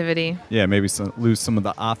creativity. Yeah, maybe lose some of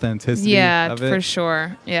the authenticity of it. For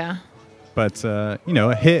sure. Yeah. But a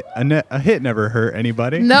hit never hurt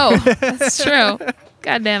anybody. No, that's true.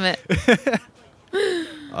 God damn it.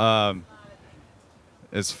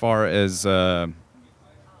 As far as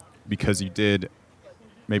because you did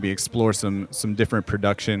maybe explore some different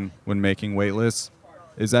production when making Weightless,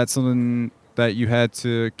 is that something that you had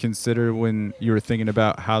to consider when you were thinking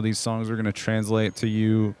about how these songs were going to translate to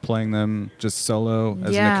you playing them just solo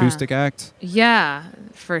as an acoustic act? Yeah,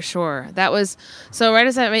 for sure. That was so right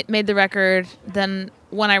as I made the record, then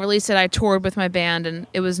when I released it, I toured with my band and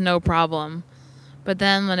it was no problem. But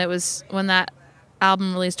then when that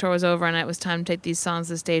album release tour was over and it was time to take these songs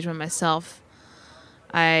to the stage by myself,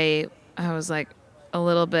 I was like a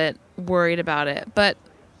little bit worried about it. But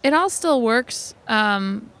it all still works.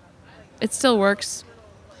 It still works.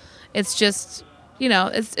 It's just,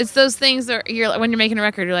 it's those things that when you're making a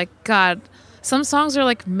record, you're like, God, some songs are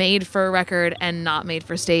like made for a record and not made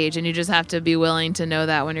for stage, and you just have to be willing to know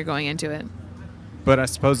that when you're going into it. But I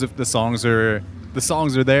suppose if the songs are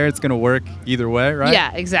there, it's gonna work either way, right?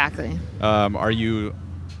 Yeah, exactly. Are you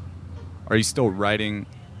still writing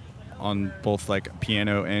on both like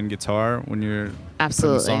piano and guitar when you're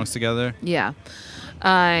Absolutely putting the songs together? Yeah.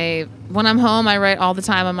 When I'm home, I write all the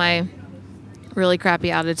time on my really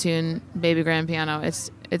crappy out of tune baby grand piano.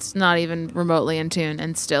 It's not even remotely in tune,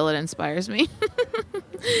 and still it inspires me.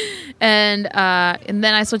 and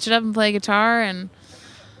then I switch it up and play guitar, and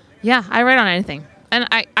yeah, I write on anything. And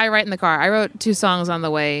I write in the car. I wrote 2 songs on the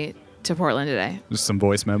way to Portland today. Just some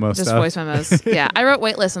voice memo stuff? Just voice memos. Yeah, I wrote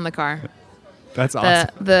Weightless in the car. That's awesome.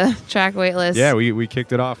 The track Weightless. Yeah, we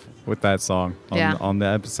kicked it off with that song on the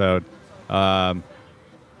episode.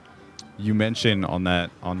 You mentioned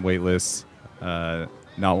on Weightless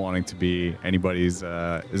not wanting to be anybody's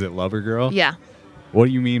is it lover girl? Yeah. What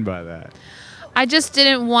do you mean by that? I just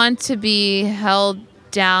didn't want to be held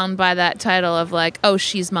down by that title of like, oh,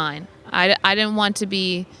 she's mine. I didn't want to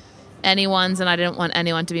be anyone's, and I didn't want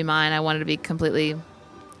anyone to be mine. I wanted to be completely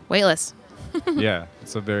weightless. Yeah,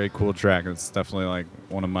 it's a very cool track. It's definitely like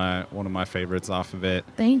one of my favorites off of it.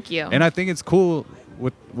 Thank you. And I think it's cool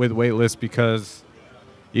with Weightless because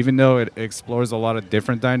even though it explores a lot of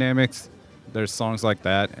different dynamics, there's songs like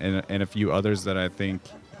that and a few others that I think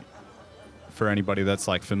for anybody that's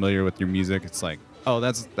like familiar with your music, it's like, oh,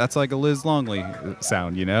 that's like a Liz Longley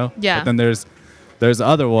sound, Yeah. But then there's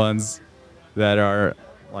other ones that are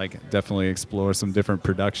like definitely explore some different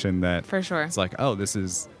production that for sure. It's like, oh, this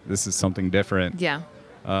is something different. Yeah.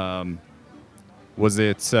 Was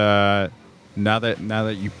it now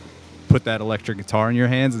that you put that electric guitar in your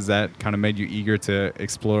hands, has that kind of made you eager to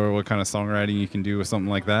explore what kind of songwriting you can do with something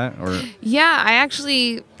like that? Or yeah,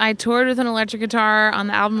 I toured with an electric guitar on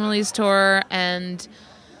the album release tour,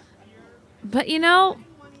 but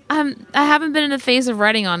I haven't been in a phase of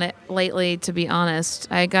writing on it lately, to be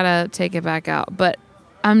honest. I gotta take it back out, but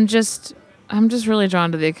I'm just really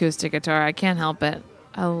drawn to the acoustic guitar. I can't help it.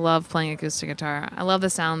 I love playing acoustic guitar. I love the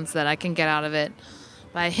sounds that I can get out of it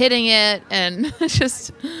by hitting it, and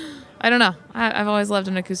just, I don't know. I've always loved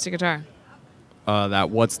an acoustic guitar. That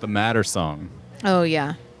What's the Matter song. Oh,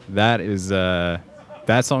 yeah. That is, that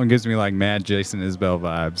song gives me like mad Jason Isbell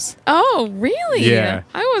vibes. Oh, really? Yeah.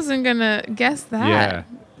 I wasn't going to guess that.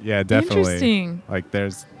 Yeah, definitely. Interesting. Like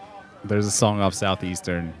there's a song off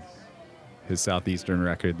Southeastern, his Southeastern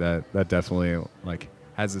record that definitely like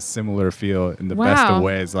has a similar feel in the best of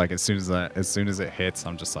ways. Like as soon as it hits,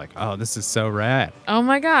 I'm just like, oh, this is so rad. Oh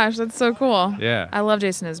my gosh, that's so cool. Yeah. I love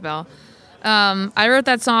Jason Isbell. I wrote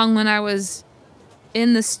that song when I was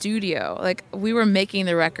in the studio. Like we were making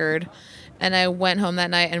the record, and I went home that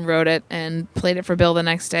night and wrote it and played it for Bill the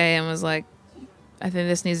next day and was like, I think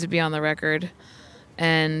this needs to be on the record.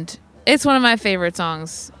 And it's one of my favorite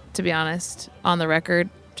songs, to be honest, on the record,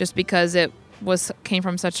 just because it came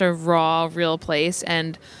from such a raw, real place,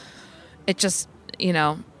 and it just,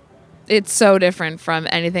 it's so different from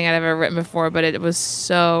anything I'd ever written before, but it was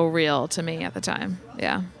so real to me at the time.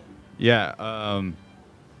 Yeah. Yeah.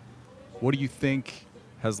 What do you think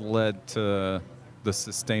has led to the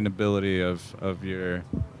sustainability of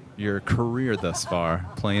your career thus far,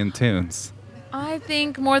 playing tunes? I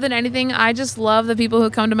think more than anything, I just love the people who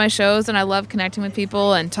come to my shows, and I love connecting with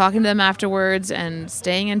people and talking to them afterwards and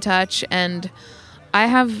staying in touch. And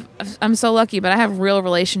I'm so lucky, but I have real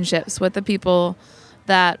relationships with the people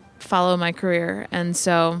that follow my career. And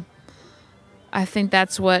so I think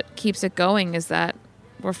that's what keeps it going, is that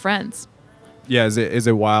we're friends. Yeah. Is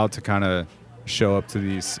it wild to kind of show up to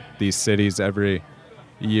these cities every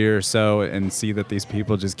year or so and see that these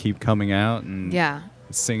people just keep coming out and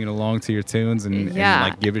singing along to your tunes and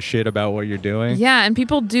like give a shit about what you're doing? Yeah, and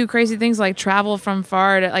people do crazy things like travel from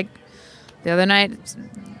far to, like the other night,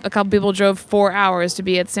 a couple people drove 4 hours to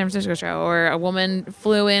be at the San Francisco show, or a woman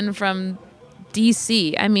flew in from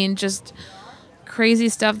DC. I mean, just crazy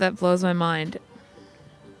stuff that blows my mind.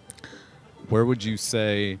 Where would you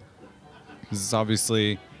say, this is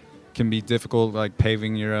obviously can be difficult, like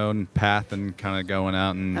paving your own path and kind of going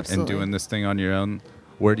out and Absolutely. doing this thing on your own.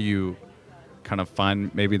 Where do you kind of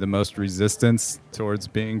find maybe the most resistance towards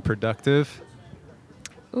being productive?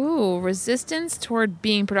 Ooh, resistance toward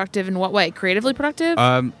being productive in what way? Creatively productive?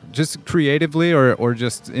 Just creatively, or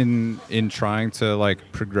just in trying to like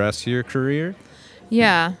progress your career.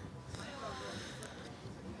 Yeah.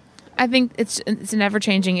 I think it's an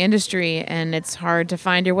ever-changing industry, and it's hard to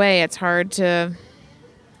find your way. It's hard to,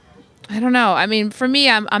 I don't know. I mean, for me,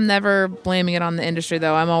 I'm never blaming it on the industry,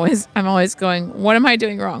 though. I'm always going, what am I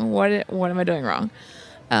doing wrong? What am I doing wrong?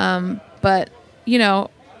 But you know,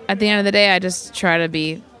 at the end of the day, I just try to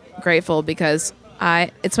be grateful because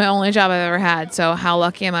it's my only job I've ever had. So how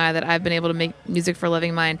lucky am I that I've been able to make music for a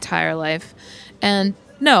living my entire life? And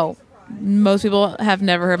no, most people have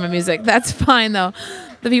never heard my music. That's fine, though.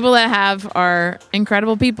 The people that have are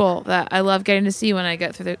incredible people that I love getting to see when I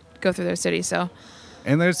go through their city. So,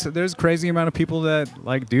 and there's a crazy amount of people that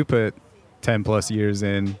like do put 10 plus years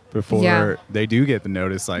in before Yeah. they do get the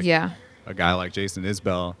notice. Like yeah, a guy like Jason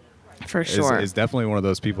Isbell for sure. is definitely one of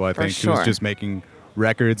those people, I For think, sure. who's just making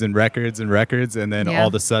records and records and records, and then Yeah. all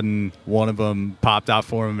of a sudden one of them popped out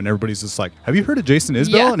for him, and everybody's just like, "Have you heard of Jason Isbell?"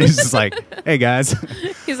 Yeah. And he's just like, "Hey guys,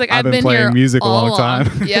 He's like, I've I've been playing here music a all long along."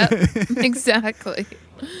 time. Yep, exactly.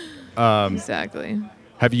 Exactly.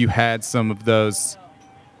 Have you had some of those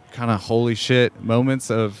kind of holy shit moments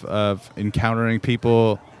of encountering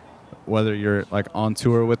people, whether you're like on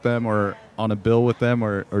tour with them or on a bill with them,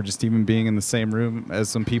 or just even being in the same room as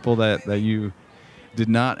some people that you did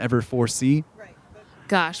not ever foresee?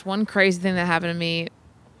 Gosh, one crazy thing that happened to me,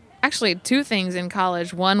 actually two things in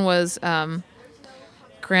college. One was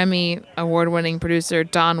Grammy award-winning producer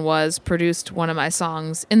Don Was produced one of my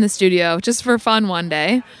songs in the studio just for fun one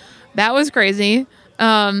day. That was crazy.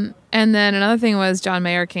 And then another thing was John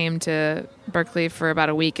Mayer came to Berkeley for about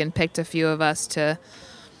a week and picked a few of us to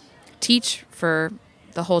teach for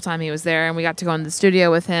the whole time he was there. And we got to go in the studio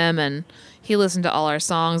with him, and he listened to all our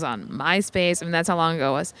songs on MySpace. I mean, that's how long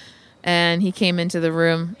ago it was. And he came into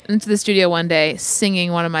the studio one day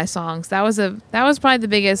singing one of my songs. That was probably the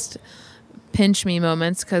biggest pinch me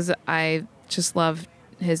moments because I just love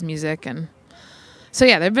his music. And so,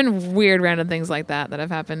 yeah, there have been weird random things like that have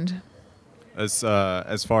happened. As far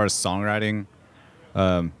as songwriting,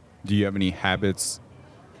 do you have any habits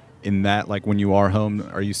in that? Like when you are home,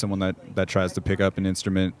 are you someone that tries to pick up an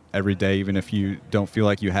instrument every day, even if you don't feel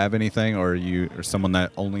like you have anything, or are someone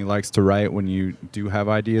that only likes to write when you do have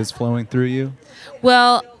ideas flowing through you?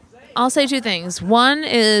 Well, I'll say two things. One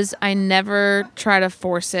is I never try to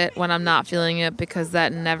force it when I'm not feeling it because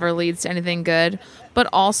that never leads to anything good. But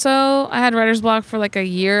also, I had writer's block for like a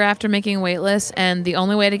year after making Weightless, and the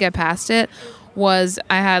only way to get past it was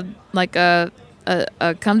I had like a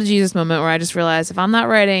come to Jesus moment where I just realized if I'm not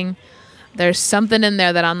writing, there's something in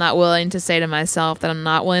there that I'm not willing to say to myself, that I'm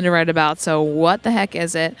not willing to write about. So what the heck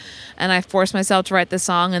is it? And I forced myself to write this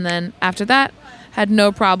song, and then after that, had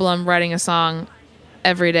no problem writing a song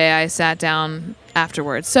every day. I sat down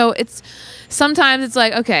afterwards. So sometimes it's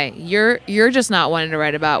like, okay, you're just not wanting to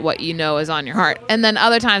write about what you know is on your heart. And then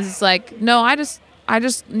other times it's like, no, I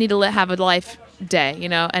just need to have a life day,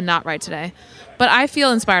 and not write today. But I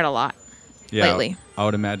feel inspired a lot lately. I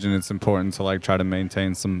would imagine it's important to like try to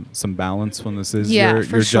maintain some balance when this is Yeah, your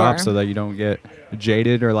for job, sure. so that you don't get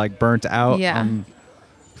jaded or like burnt out Yeah. on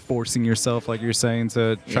forcing yourself, like you're saying,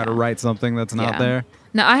 to try to Yeah. write something that's not Yeah. there.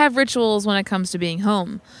 Now, I have rituals when it comes to being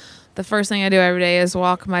home. The first thing I do every day is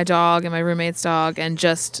walk my dog and my roommate's dog and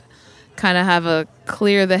just kind of have a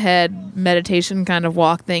clear the head meditation kind of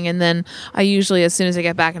walk thing. And then I usually, as soon as I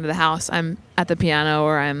get back into the house, I'm at the piano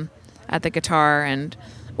or I'm at the guitar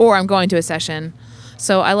or I'm going to a session.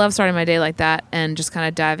 So I love starting my day like that and just kind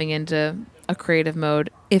of diving into a creative mode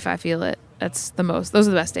if I feel it. Those are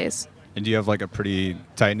the best days. And do you have like a pretty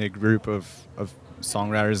tight-knit group of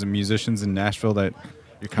songwriters and musicians in Nashville that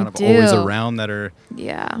you're kind of always do. around, that are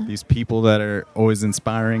Yeah. these people that are always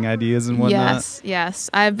inspiring ideas and whatnot? Yes.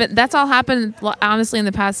 That's all happened, honestly, in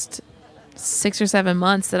the past 6 or 7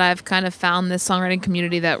 months that I've kind of found this songwriting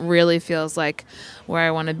community that really feels like where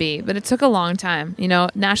I want to be. But it took a long time.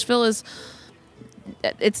 Nashville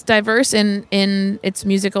it's diverse in its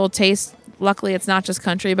musical taste. Luckily, it's not just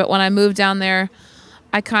country. But when I moved down there,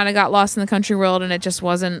 I kind of got lost in the country world, and it just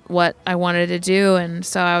wasn't what I wanted to do. And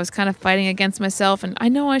so I was kind of fighting against myself, and I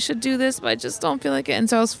know I should do this, but I just don't feel like it. And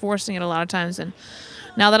so I was forcing it a lot of times. And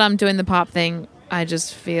now that I'm doing the pop thing, I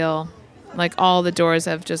just feel like all the doors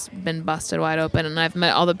have just been busted wide open, and I've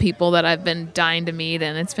met all the people that I've been dying to meet,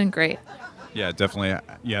 and it's been great. Yeah, definitely.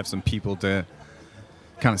 You have some people to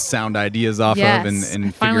kind of sound ideas off Yes. of I and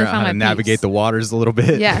finally figure out found how to my navigate peace. the waters a little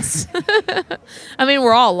bit. Yes. I mean,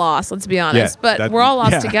 we're all lost, let's be honest, Yeah, but we're all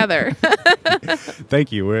lost yeah. together.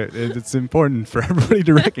 Thank you. It's important for everybody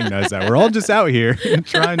to recognize that. We're all just out here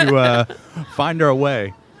trying to find our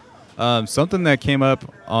way. Something that came up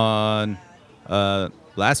on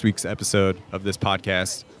last week's episode of this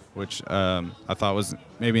podcast, which I thought was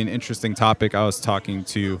maybe an interesting topic. I was talking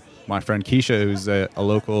to my friend Keisha, who's a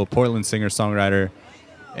local Portland singer-songwriter,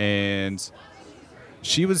 and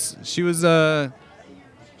she just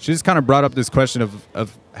kind of brought up this question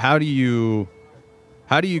of how do you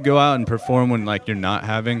go out and perform when like you're not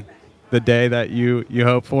having the day that you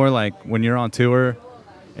hope for, like when you're on tour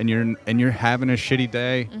and you're having a shitty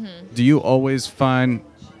day. Mm-hmm. Do you always find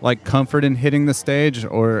like comfort in hitting the stage,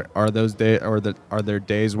 or are there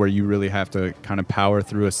days where you really have to kind of power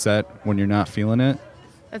through a set when you're not feeling it?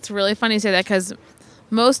 That's really funny you say that, because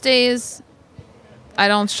most days I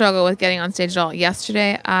don't struggle with getting on stage at all.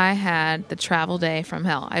 Yesterday, I had the travel day from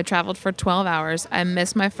hell. I traveled for 12 hours. I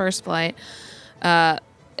missed my first flight. The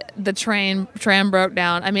tram broke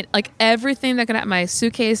down. I mean, like everything that could happen. My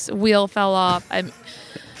suitcase wheel fell off.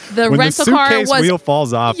 The When rental the car suitcase was wheel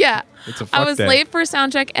falls off, yeah. it's a fuck I was day. late for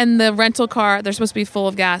sound check, and the rental car, they're supposed to be full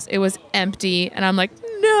of gas. It was empty, and I'm like,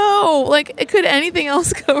 no, like could anything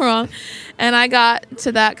else go wrong? And I got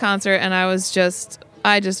to that concert, and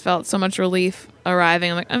I just felt so much relief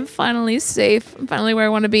arriving. I'm like, I'm finally safe. I'm finally where I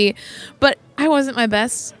want to be. But I wasn't my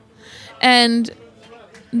best, and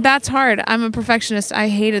that's hard. I'm a perfectionist. I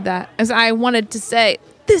hated that, as I wanted to say,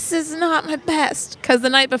 this is not my best, because the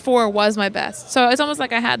night before was my best. So it's almost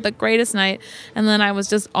like I had the greatest night, and then I was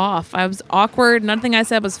just off. I was awkward. Nothing I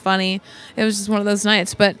said was funny. It was just one of those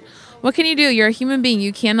nights. But what can you do? You're a human being.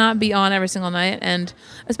 You cannot be on every single night, and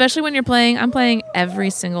especially when you're playing. I'm playing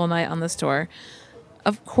every single night on this tour.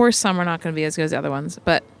 Of course, some are not going to be as good as the other ones,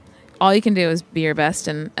 but all you can do is be your best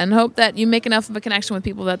and hope that you make enough of a connection with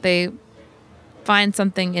people that they find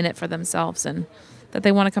something in it for themselves and that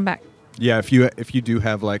they want to come back. Yeah, if you do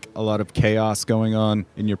have like a lot of chaos going on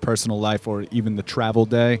in your personal life or even the travel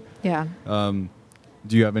day, Yeah.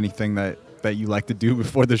 do you have anything that you like to do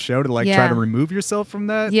before the show to like Yeah. try to remove yourself from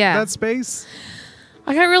that Yeah. that space?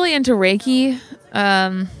 I got really into Reiki.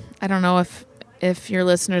 I don't know if your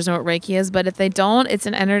listeners know what Reiki is, but if they don't,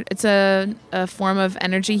 it's a form of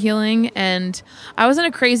energy healing. And I was in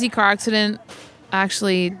a crazy car accident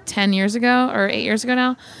actually 10 years ago or 8 years ago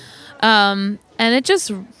now. And it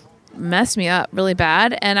just messed me up really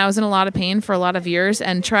bad. And I was in a lot of pain for a lot of years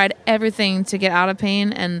and tried everything to get out of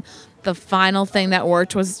pain. And the final thing that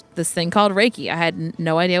worked was this thing called Reiki. I had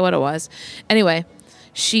no idea what it was. Anyway,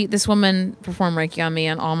 this woman performed Reiki on me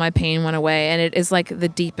and all my pain went away. And it is like the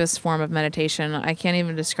deepest form of meditation. I can't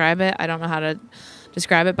even describe it. I don't know how to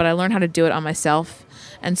describe it, but I learned how to do it on myself.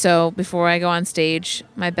 And so before I go on stage,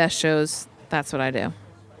 my best shows, that's what I do.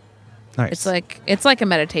 Nice. It's like a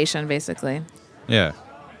meditation, basically. Yeah.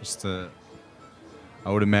 Just I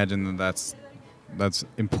would imagine that's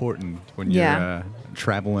important when you're Yeah.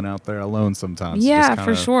 traveling out there alone sometimes. Yeah, Just for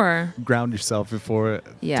kinda sure. ground yourself before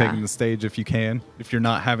Yeah. taking the stage if you can. If you're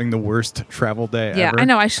not having the worst travel day Yeah, ever. I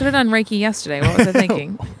know. I should have done Reiki yesterday. What was I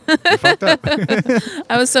thinking? You fucked up.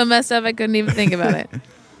 I was so messed up I couldn't even think about it.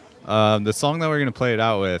 The song that we're going to play it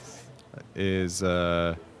out with is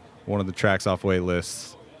one of the tracks off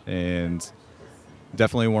Waitlist, and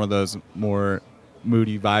definitely one of those more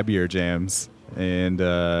moody, vibier jams. And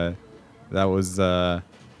that was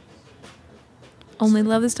Only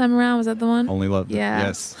Love This Time Around, was that the one? Only Love. Yeah.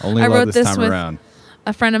 Yes, Only I Love wrote This this Time with Around.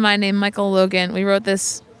 a friend of mine named Michael Logan. We wrote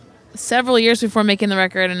this several years before making the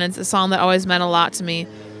record, and it's a song that always meant a lot to me.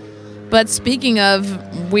 But speaking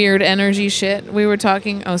of weird energy shit, we were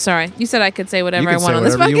talking. Oh, sorry. You said I could say whatever You I can want say on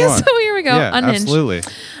this whatever you podcast. want. So here we go. Yeah, Unhinged. absolutely.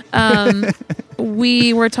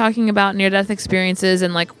 We were talking about near-death experiences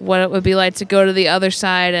and like what it would be like to go to the other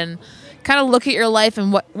side and kind of look at your life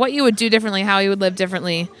and what you would do differently, how you would live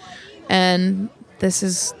differently. And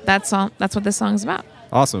that song. That's what this song is about.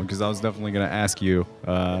 Awesome, because I was definitely going to ask you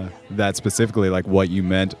that specifically, like what you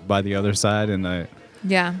meant by the other side, and I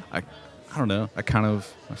don't know. I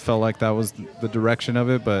felt like that was the direction of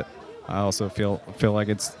it, but I also feel like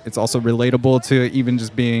it's also relatable to even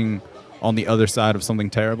just being on the other side of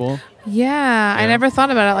something terrible. Yeah, I never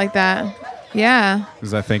thought about it like that. Yeah.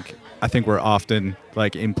 Because I think we're often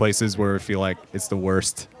like in places where we feel like it's the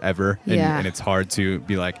worst ever, and it's hard to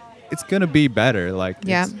be like, it's gonna be better. Like,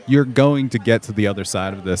 Yeah. you're going to get to the other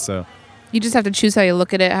side of this. So You just have to choose how you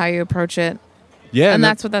look at it, how you approach it. yeah, And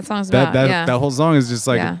that's what that song's about. that whole song is just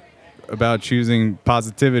like Yeah. about choosing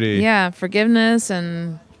positivity. Yeah, forgiveness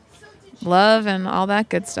and love and all that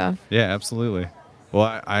good stuff. Yeah, absolutely.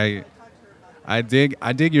 Well, I dig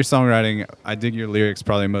your songwriting. I dig your lyrics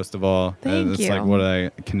probably most of all. Thank It's you. like what I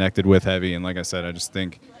connected with heavy. And like I said, I just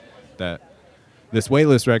think that this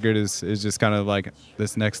Waitlist record is just kind of like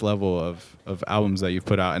this next level of albums that you've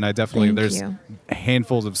put out. And I definitely, Thank there's you.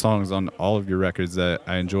 handfuls of songs on all of your records that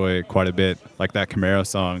I enjoy quite a bit. Like that Camaro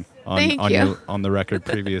song Thank you. on the record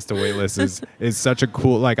previous to Waitlist is such a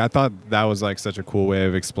cool, like I thought that was like such a cool way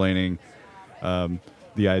of explaining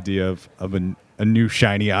the idea of a new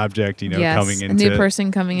shiny object, Yes, coming a into new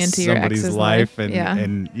person coming into your somebody's ex's life. life.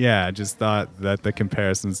 And yeah, I just thought that the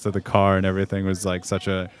comparisons to the car and everything was like such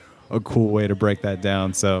a cool way to break that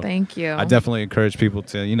down. So Thank you. I definitely encourage people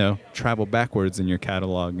to, travel backwards in your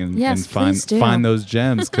catalog and Yes, please do. find those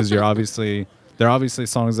gems, because they're obviously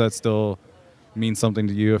songs that still mean something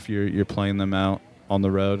to you if you're playing them out on the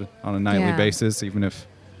road on a nightly Yeah. basis, even if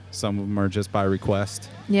some of them are just by request.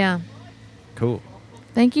 Yeah. Cool.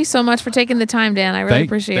 Thank you so much for taking the time, Dan. I really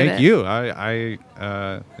appreciate it. Thank you. I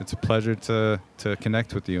it's a pleasure to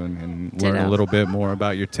connect with you and learn Ditto. a little bit more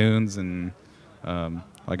about your tunes. And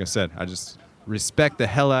like I said, I just respect the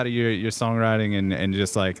hell out of your songwriting and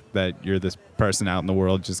just like that you're this person out in the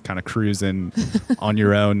world just kind of cruising on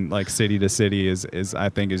your own, like city to city is I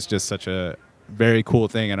think is just such a very cool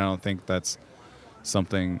thing. And I don't think that's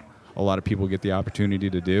something a lot of people get the opportunity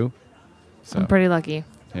to do. So I'm pretty lucky.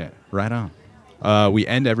 yeah, right on. We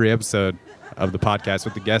end every episode of the podcast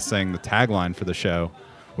with the guest saying the tagline for the show,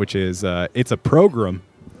 which is "It's a program."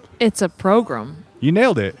 It's a program. You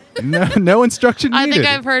nailed it. No instruction I needed. think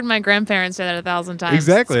I've heard my grandparents say that 1,000 times.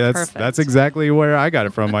 Exactly. It's That's perfect. exactly where I got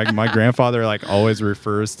it from. My grandfather like always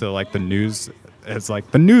refers to like the news as like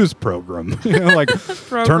the news program. Like turn on the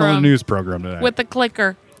Program. news program today. With the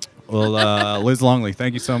clicker. Well, Liz Longley,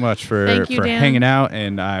 thank you so much for Thank you, Dan. hanging out,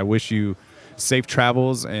 and I wish you safe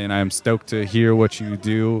travels, and I'm stoked to hear what you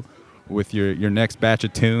do with your next batch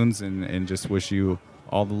of tunes, and just wish you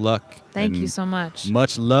all the luck. Thank and you so much.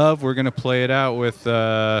 much love. We're going to play it out with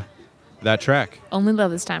that track. Only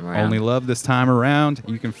love this time around. Only Love This Time Around.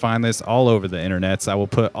 You can find this all over the internets. I will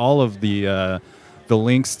put all of the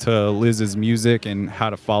links to Liz's music and how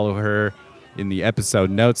to follow her in the episode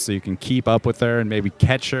notes so you can keep up with her and maybe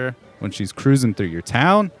catch her when she's cruising through your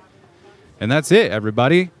town. And that's it,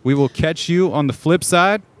 everybody. We will catch you on the flip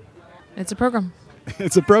side. It's a program.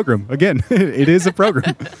 It's a program. Again, it is a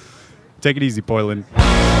program. Take it easy, Poyland.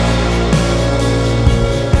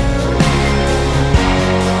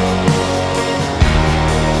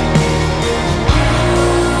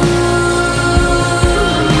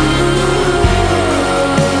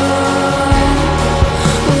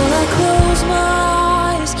 Well, I close my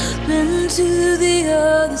eyes, been to the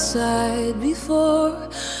other side before.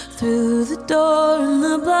 Through the door and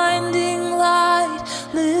the blinding light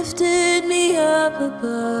lifted me up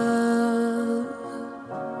above.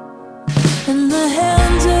 And the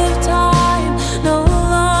hands of time no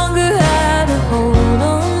longer had a hold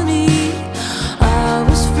on me. I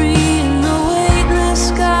was free and the weightless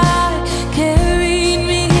sky carried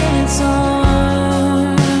me in its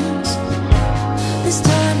arms. This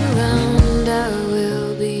time around I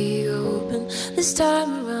will be open. This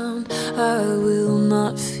time around I will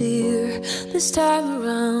not fear. This time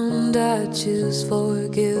around I choose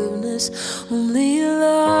forgiveness. Only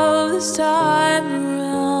love this time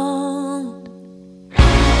around.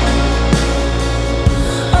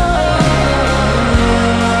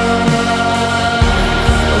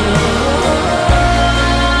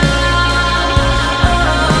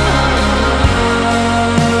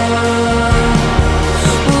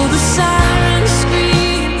 Will the sirens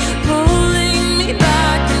scream, pulling me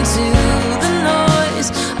back into the noise?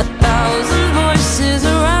 1,000 voices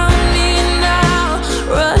around me now,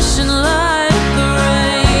 rushing like the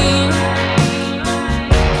rain.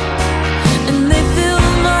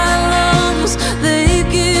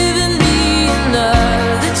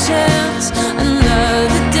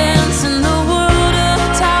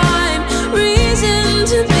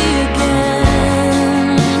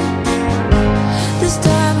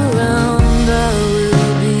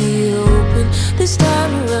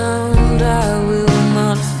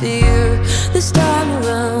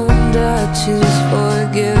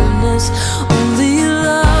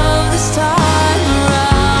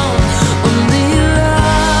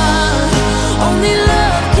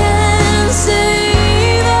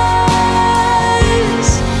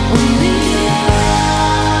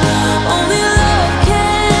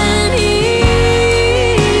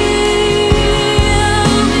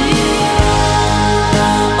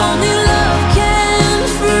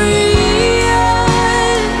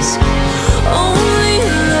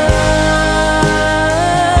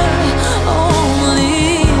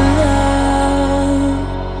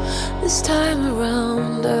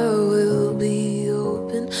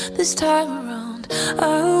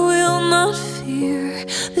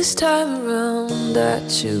 around, I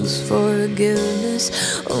choose forgiveness.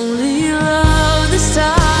 Only love this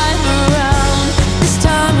time around. This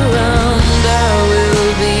time around, I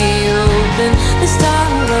will be open. This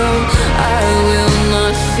time around, I will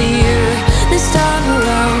not fear. This time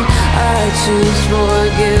around, I choose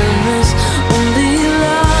forgiveness. Only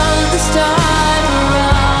love this time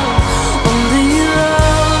around. Only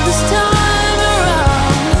love this time around.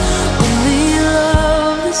 Only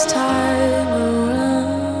love this time around.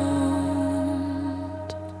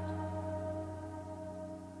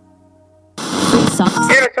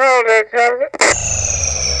 Get us all that time.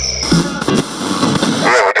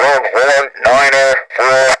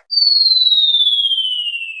 194.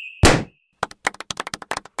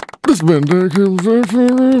 It's been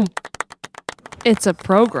It's a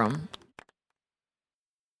program.